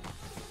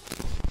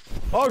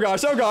 Oh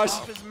gosh, oh gosh.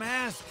 Off his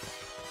mask.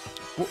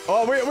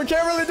 Oh, we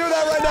can't really do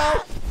that right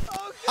now.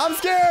 I'm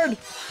scared.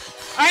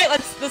 All right,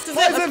 this is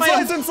Slice it. him, Let's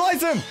fight slice him,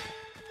 slice him.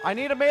 I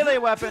need a melee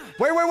weapon.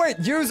 Wait.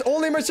 Use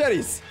only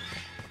machetes.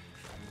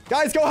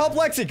 Guys, go help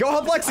Lexi. Go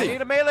help I Lexi.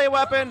 need a melee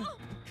weapon.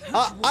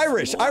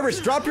 Irish,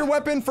 drop your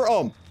weapon for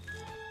Ohm.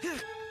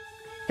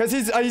 Because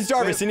he's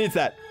Jarvis. He needs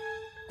that.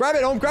 Grab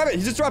it, Ohm. Grab it.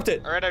 He just dropped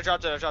it. All right, I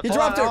dropped it. He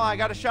dropped it. Oh, I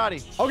got a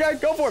shotty. Okay,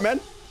 go for it, man.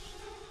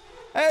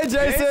 Hey,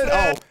 Jason.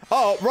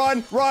 Oh,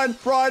 run.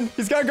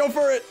 He's got to go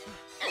for it.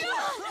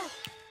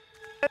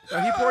 Oh,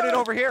 he poured it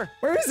over here.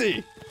 Where is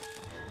he?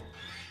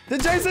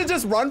 Did Jason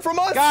just run from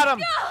us? Got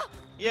him.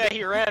 Yeah,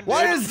 he ran.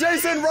 Why dude. is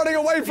Jason running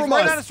away He's from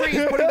right us? down the street.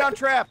 He's putting down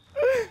trap.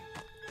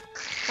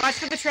 Watch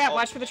for the trap.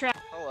 Watch for the trap.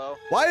 Hello.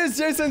 Why is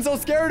Jason so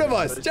scared of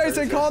us?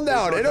 Jason, calm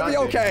down. It'll be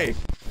okay.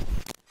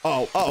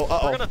 We're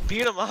gonna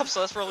beat him up,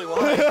 so that's probably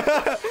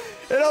why.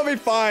 It'll be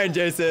fine,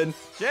 Jason.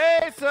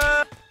 Jason.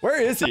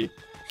 Where is he?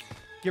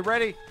 Get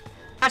ready.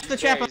 Watch the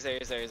trap. He's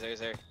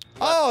there.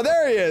 Oh,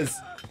 there he is.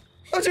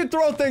 Don't you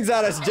throw things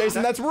at us,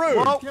 Jason. That's rude.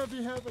 Whoa.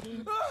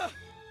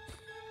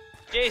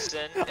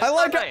 Jason, it's I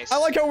like not nice. I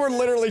like how we're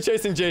literally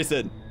chasing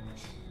Jason.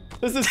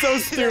 This is so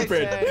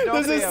stupid. Jason,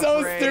 don't This is be so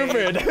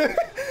afraid. stupid.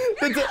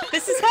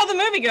 This is how the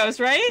movie goes,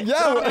 right?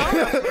 Yeah,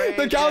 afraid,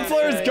 the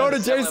counselors Jason. go to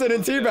Jason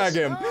and teabag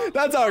him.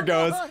 That's how it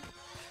goes.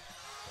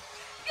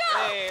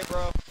 Hey,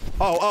 bro.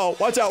 Oh,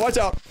 watch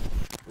out.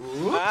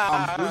 Ooh,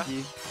 I'm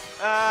spooky.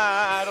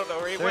 I don't know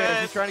where he There he is. He's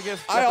went. trying to get us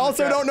I stuck in the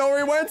also trap. don't know where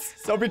he went,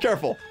 so be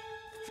careful.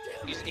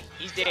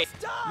 He's dead.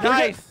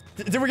 Nice.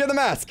 Did we get the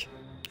mask?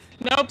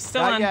 Nope,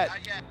 still Not on. yet.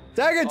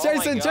 Dang it, Oh my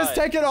Jason, just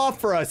God. take it off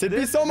for us. It'd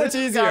be so much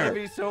This has gotta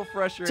easier. be so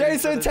frustrating.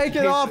 Jason, for this take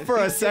it off Jason. for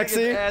us, He's getting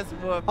sexy. his ass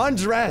whooped.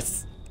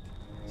 Undress.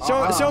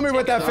 Show me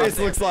what that face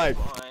looks like.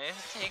 Boy,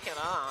 take it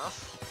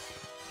off.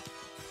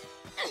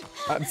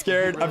 I'm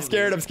scared. Over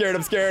there,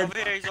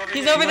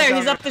 He's over there.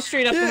 He's up the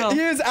street, up the hill.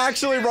 He is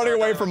actually running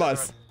away from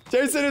us.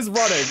 Jason is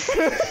running.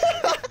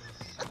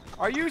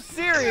 Are you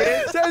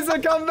serious?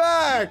 Jason, come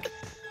back.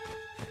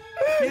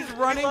 He's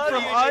running We from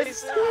love you, us.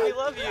 Jason. We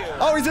love you.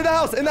 Oh, he's in the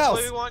house. In the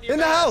house. We want you In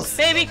the back. house.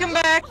 Baby, come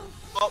back.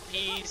 Oh,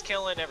 he's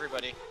killing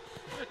everybody.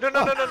 No.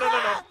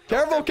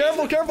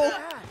 Careful.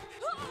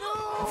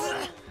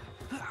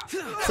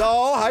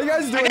 So, how you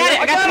guys doing?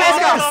 I got the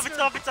mask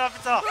off. It's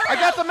off. I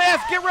got the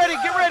mask. Get ready.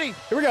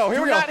 Here we go.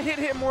 Do not hit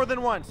him more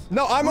than once.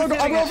 No, I'm going for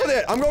the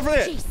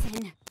hit.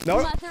 Jason.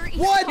 No. Mother is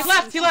What?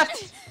 He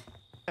left.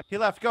 He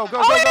left. Go. Oh,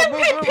 I didn't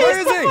Move.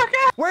 pick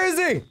his- Where is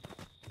he?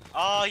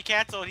 Oh, he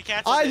canceled.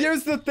 I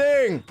used the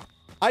thing.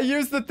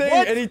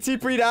 And he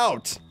TP'd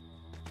out.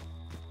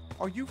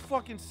 Are you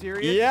fucking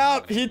serious?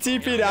 Yep, he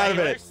TP'd out of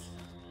it.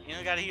 You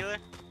got a healer?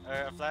 Or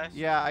a flash?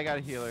 Yeah, I got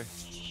a healer.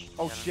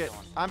 Oh shit!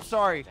 I'm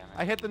sorry.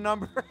 I hit the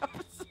number.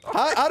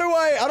 How do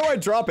I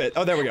drop it?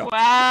 Oh, there we go. Wow.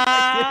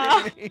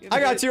 I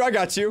got you. I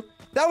got you.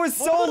 That was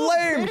so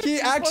lame. He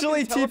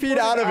actually TP'd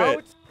out of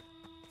it.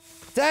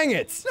 Dang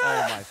it.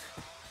 Oh my.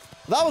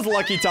 That was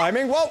lucky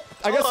timing. Well,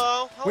 I guess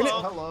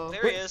Hello.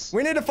 There he is.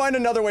 we need to find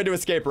another way to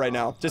escape right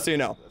now, just so you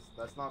know.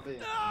 That's not me.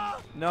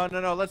 No.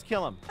 Let's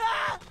kill him.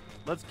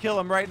 Let's kill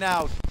him right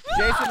now.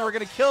 Jason, we're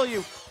gonna kill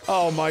you.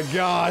 Oh my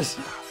gosh.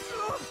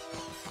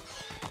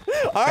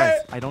 All Guys, right.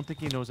 I don't think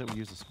he knows that we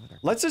use a sweater.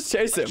 Let's just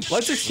chase him.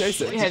 Let's just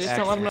chase him. Yeah, just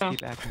don't let him know.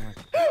 Keep acting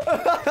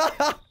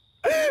like.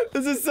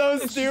 This is so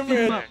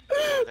stupid.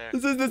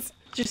 This is this.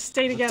 Just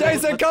stay together.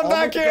 Jason, come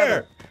back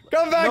here.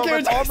 Come back here,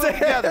 Let's all move Jason.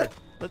 together.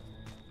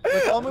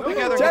 Let's all move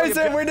together.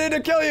 Jason, we need to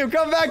kill you.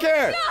 Come back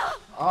here.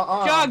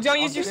 Jog, don't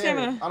use I'm your scared.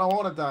 stamina. I don't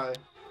want to die.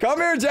 Come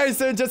here,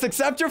 Jason. Just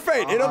accept your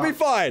fate. It'll be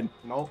fine.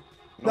 Nope.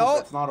 No,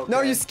 That's not okay.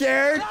 no, you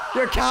scared?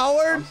 You're a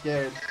coward? I'm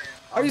scared.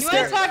 Are you You want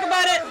to scared? talk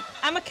about it?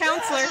 I'm a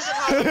counselor. This is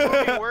how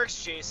the movie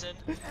works, Jason.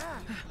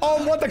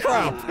 Oh, what the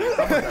crap?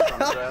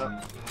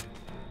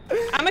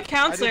 I'm a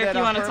counselor if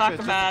you want to talk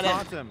about it.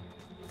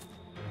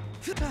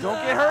 Don't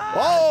get hurt.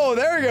 Oh,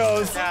 there he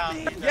goes.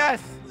 Yeah.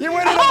 Yes. You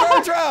went in a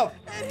bear trap.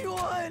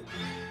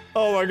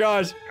 Oh my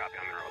gosh.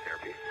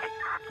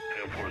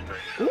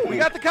 We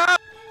got the cop.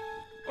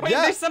 Wait,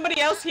 Yeah. there's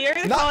somebody else here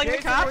Not- calling the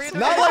Jason, cops? we're in the-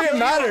 Not like it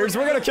matters.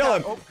 We're gonna kill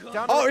him.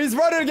 Down Oh, he's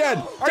running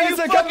again. Are you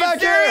Jason, come fucking back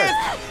here.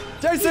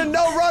 Jason,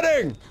 no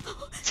running.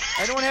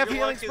 Anyone have Your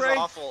healing luck is spray?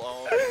 awful.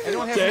 Oh.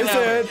 Anyone have healing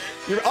spray?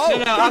 Jason. Oh, No,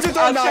 don't I'll you throw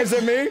check- knives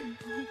at me.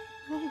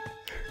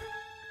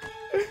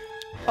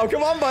 Oh,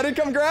 come on, buddy.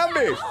 Come grab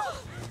me.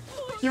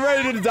 You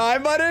ready to die,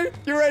 buddy?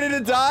 You ready to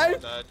die?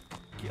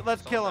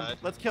 Let's kill him.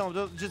 Let's kill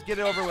him. Just get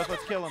it over with.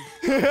 Let's kill him.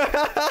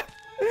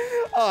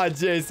 Oh,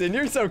 Jason,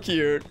 you're so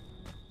cute.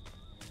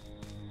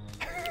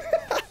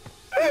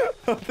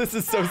 Oh, this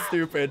is so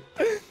stupid.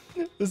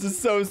 This is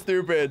so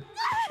stupid.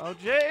 Oh,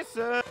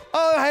 Jason.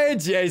 Oh, hey,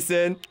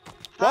 Jason.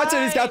 Watch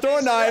it, he's got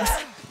throwing knives.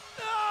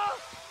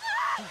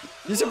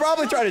 You should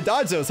probably try to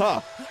dodge those,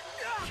 huh?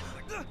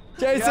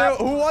 Jason, Yep.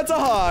 who wants a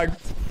hug?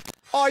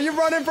 Oh, you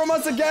running from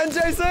us again,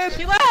 Jason?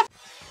 He left.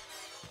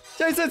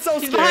 Jason's so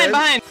He's scared.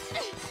 behind.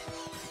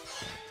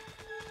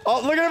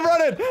 Oh, look at him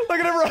running. Look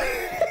at him running.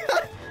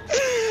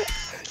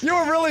 You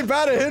were really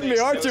bad at hitting me,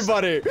 aren't you,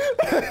 buddy?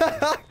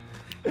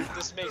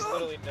 This makes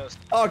literally no sense.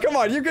 Oh, come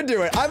on, you can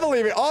do it. I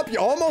believe it. Oh, you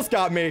almost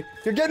got me.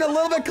 You're getting a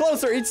little bit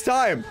closer each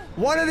time.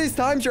 One of these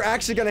times, you're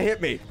actually gonna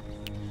hit me.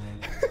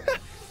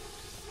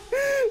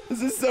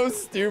 This is so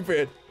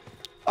stupid.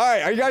 All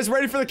right, are you guys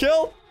ready for the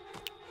kill?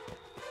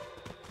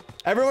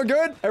 Everyone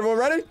good? Everyone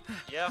ready?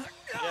 Yeah.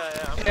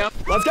 Yep.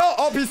 Let's go.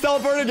 Oh, he's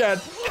teleporting again.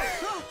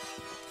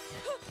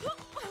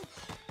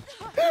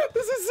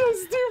 This is so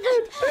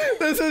stupid.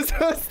 This is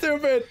so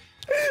stupid.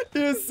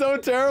 He is so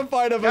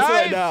terrified of us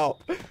right Guys, now.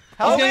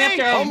 Help going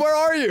me. after him. Where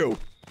are you?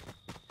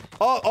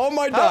 Oh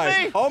my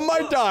die. me. Oh my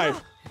die.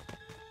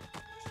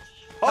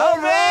 Oh, Help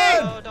me.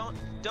 run! Oh,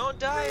 don't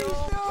die.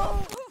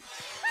 Oh.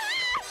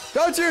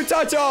 Don't you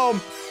touch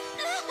him.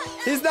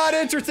 He's not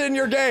interested in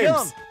your games.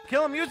 Kill him.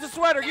 Kill him. Use the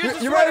sweater. Use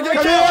the You sweater. ready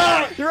to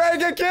get killed? You ready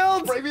to get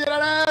killed? Break me in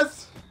that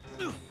ass.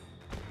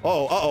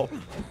 Oh, uh-oh.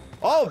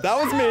 Oh, that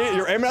was me.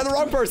 You're aiming at the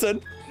wrong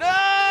person.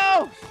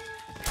 No!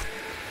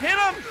 Hit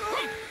him!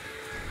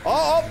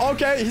 Oh,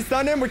 okay. He's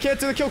stunned him. We can't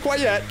do the kill quite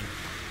yet.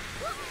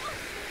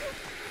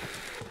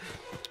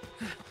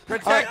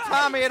 Protect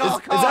Tommy at all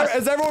Is, costs.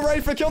 is everyone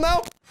ready for the kill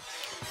now?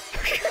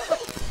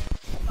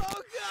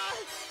 Oh God!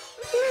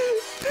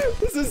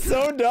 This is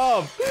so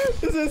dumb.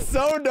 This is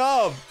so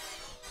dumb.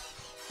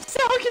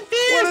 So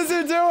confused. What is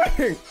he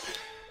doing?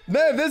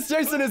 Man, this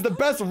Jason is the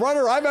best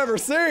runner I've ever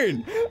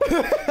seen.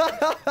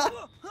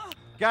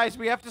 Guys,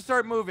 we have to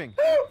start moving.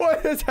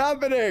 What is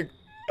happening?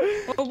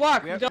 Well,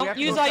 walk. We have Don't to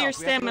use go all your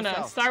south. We have to go stamina.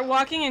 south. Start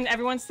walking and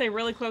everyone stay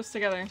really close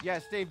together. Yeah,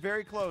 stay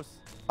very close.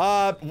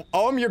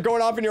 You're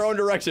going off in your own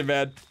direction,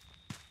 man.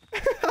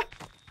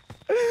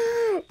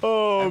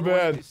 Oh, Everyone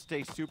man.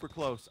 stay super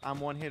close. I'm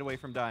one hit away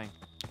from dying.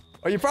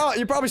 Oh, you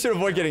probably should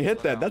avoid getting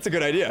hit then. That's a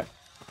good idea.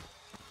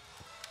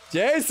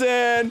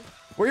 Jason,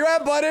 where you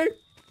at, buddy?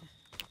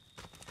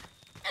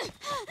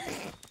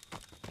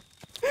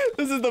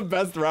 This is the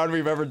best round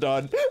we've ever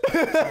done.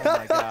 Oh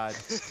my God.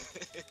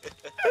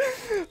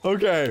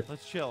 Okay.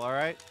 Let's chill, all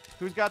right?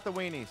 Who's got the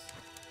weenies?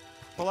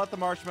 Pull out the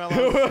marshmallows.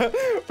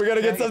 We're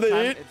gonna get Okay, something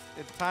to eat.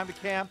 It's time to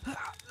camp.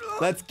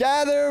 Let's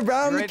gather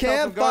around You the ready to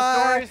tell some ghost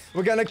campfire. stories?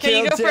 We're gonna Okay,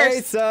 you kill go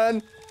first.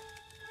 Jason.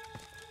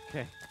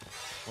 Okay.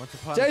 Once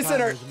upon a Jason, time, are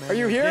there was a man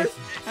you named here?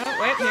 Jason.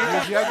 Oh, wait, here He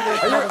was it the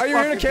ugliest Are you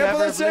here to motherfucker camp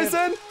with who's us, ever lived.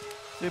 Jason?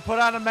 So he put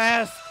on a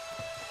mask,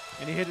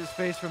 and he hid his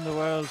face from the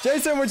world.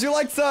 Jason, would you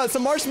like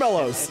some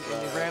marshmallows?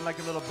 And he ran like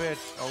a little bitch.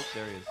 Oh,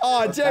 there he is.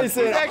 Oh,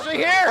 Jason. He's actually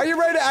here! Are you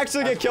ready to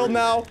actually get killed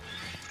now?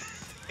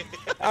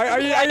 Are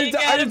you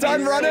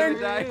done running?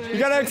 You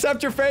gotta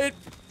accept your fate?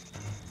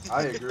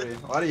 I agree.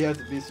 Why do you have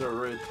to be so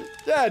rude?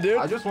 Yeah, dude.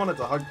 I just wanted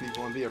to hug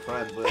people and be a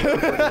friend, but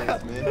everybody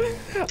hates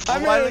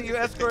me. Why don't you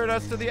escort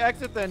us to the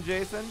exit then,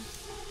 Jason?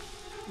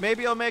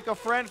 Maybe you'll make a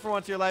friend for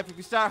once in your life if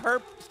you stop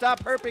herping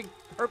people.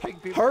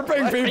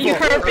 Herping people. Are you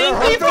herping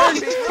people?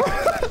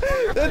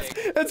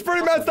 It's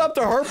pretty messed up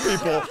to hurt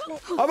people.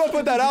 I'm gonna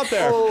put that out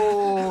there.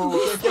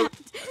 Oh,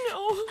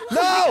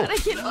 No!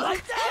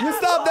 You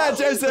stop that,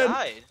 Jason.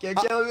 can't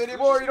kill him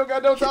anymore. You don't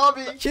got no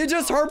Tommy. He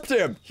just herped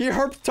him. He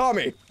herped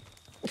Tommy.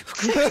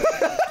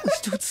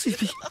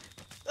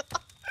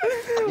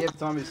 Give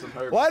Tommy some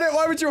herb.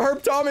 Why would you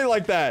herp Tommy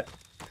like that?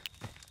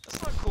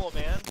 That's not cool,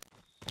 man.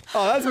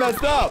 Oh, that's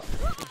messed up.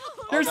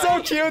 You're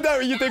so cute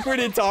that you think we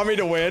need Tommy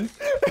to win.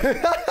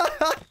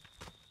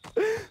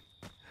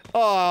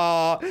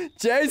 Aw,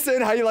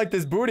 Jason, how you like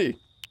this booty?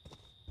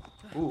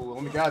 Ooh,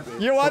 let me grab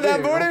it. You want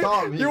that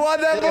booty? You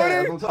want that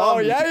booty? Oh,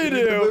 yeah, you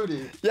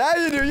do. Yeah,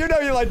 you do. You know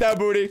you like that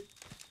booty.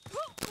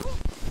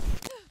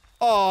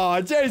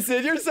 Aw,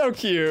 Jason, you're so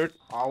cute.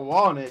 I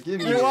want it. Give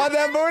me You it. want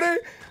that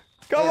booty?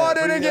 Come on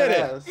in and get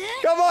it.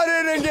 Come on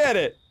in and get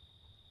it.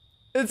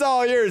 It's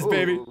all yours,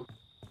 baby.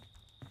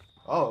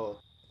 Oh.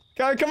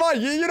 Come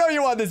on, you know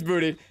you want this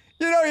booty.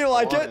 You know you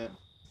like it.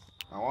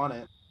 I want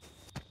it.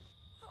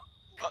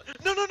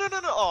 No.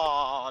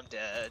 Oh, I'm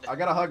dead. I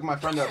gotta hug my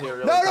friend out here.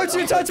 Really No, quick.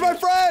 don't you touch my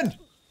friend!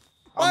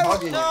 I'm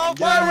hugging him. I'm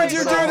Why getting would him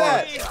you do so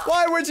that? hard.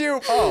 Why would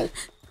you? Oh.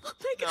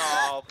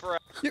 No, bro.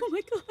 Oh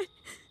my god.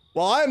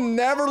 Well, I'm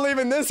never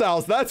leaving this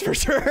house, that's for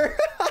sure.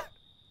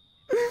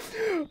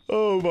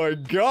 Oh my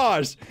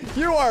gosh.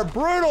 You are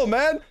brutal,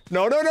 man.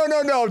 No.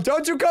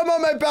 Don't you come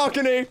on my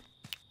balcony.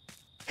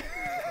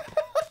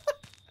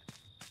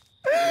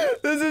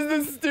 This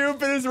is the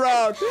stupidest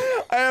round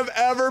I have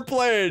ever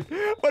played,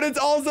 but it's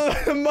also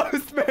the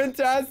most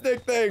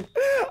fantastic thing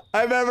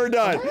I've ever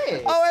done.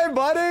 Hey. Oh, hey,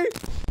 buddy.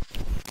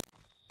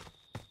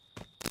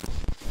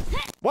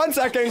 1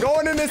 second,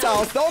 going in this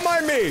house. Don't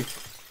mind me.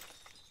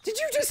 Did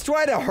you just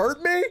try to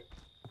hurt me?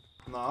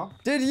 No.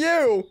 Did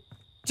you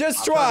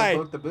just try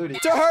poke the booty.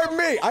 to hurt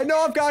me? I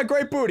know I've got a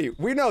great booty.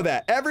 We know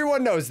that.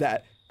 Everyone knows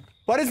that.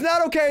 But it's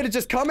not okay to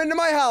just come into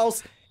my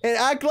house and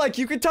act like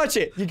you can touch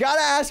it. You gotta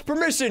ask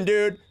permission,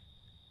 dude.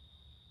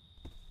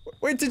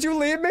 Wait, did you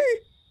leave me?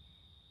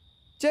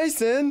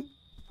 Jason?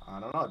 I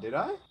don't know. Did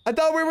I? I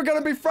thought we were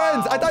gonna be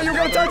friends. I thought you were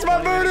gonna touch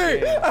my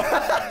booty.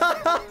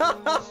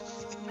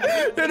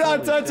 You're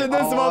not touching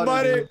this, my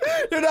buddy.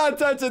 You're not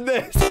touching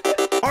this.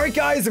 Alright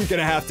guys, I'm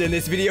gonna have to end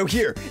this video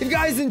here. If you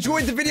guys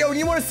enjoyed the video and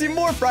you want to see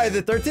more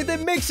Friday the 13th,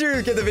 then make sure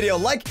you give the video a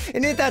like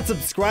and hit that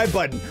subscribe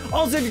button.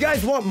 Also, if you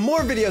guys want more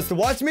videos to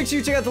watch, make sure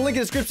you check out the link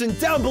in the description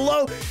down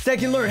below so you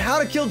can learn how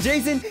to kill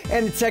Jason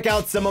and check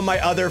out some of my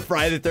other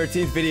Friday the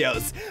 13th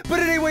videos.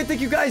 But anyway,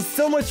 thank you guys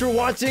so much for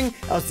watching.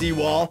 I'll see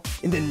you all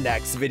in the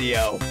next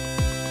video.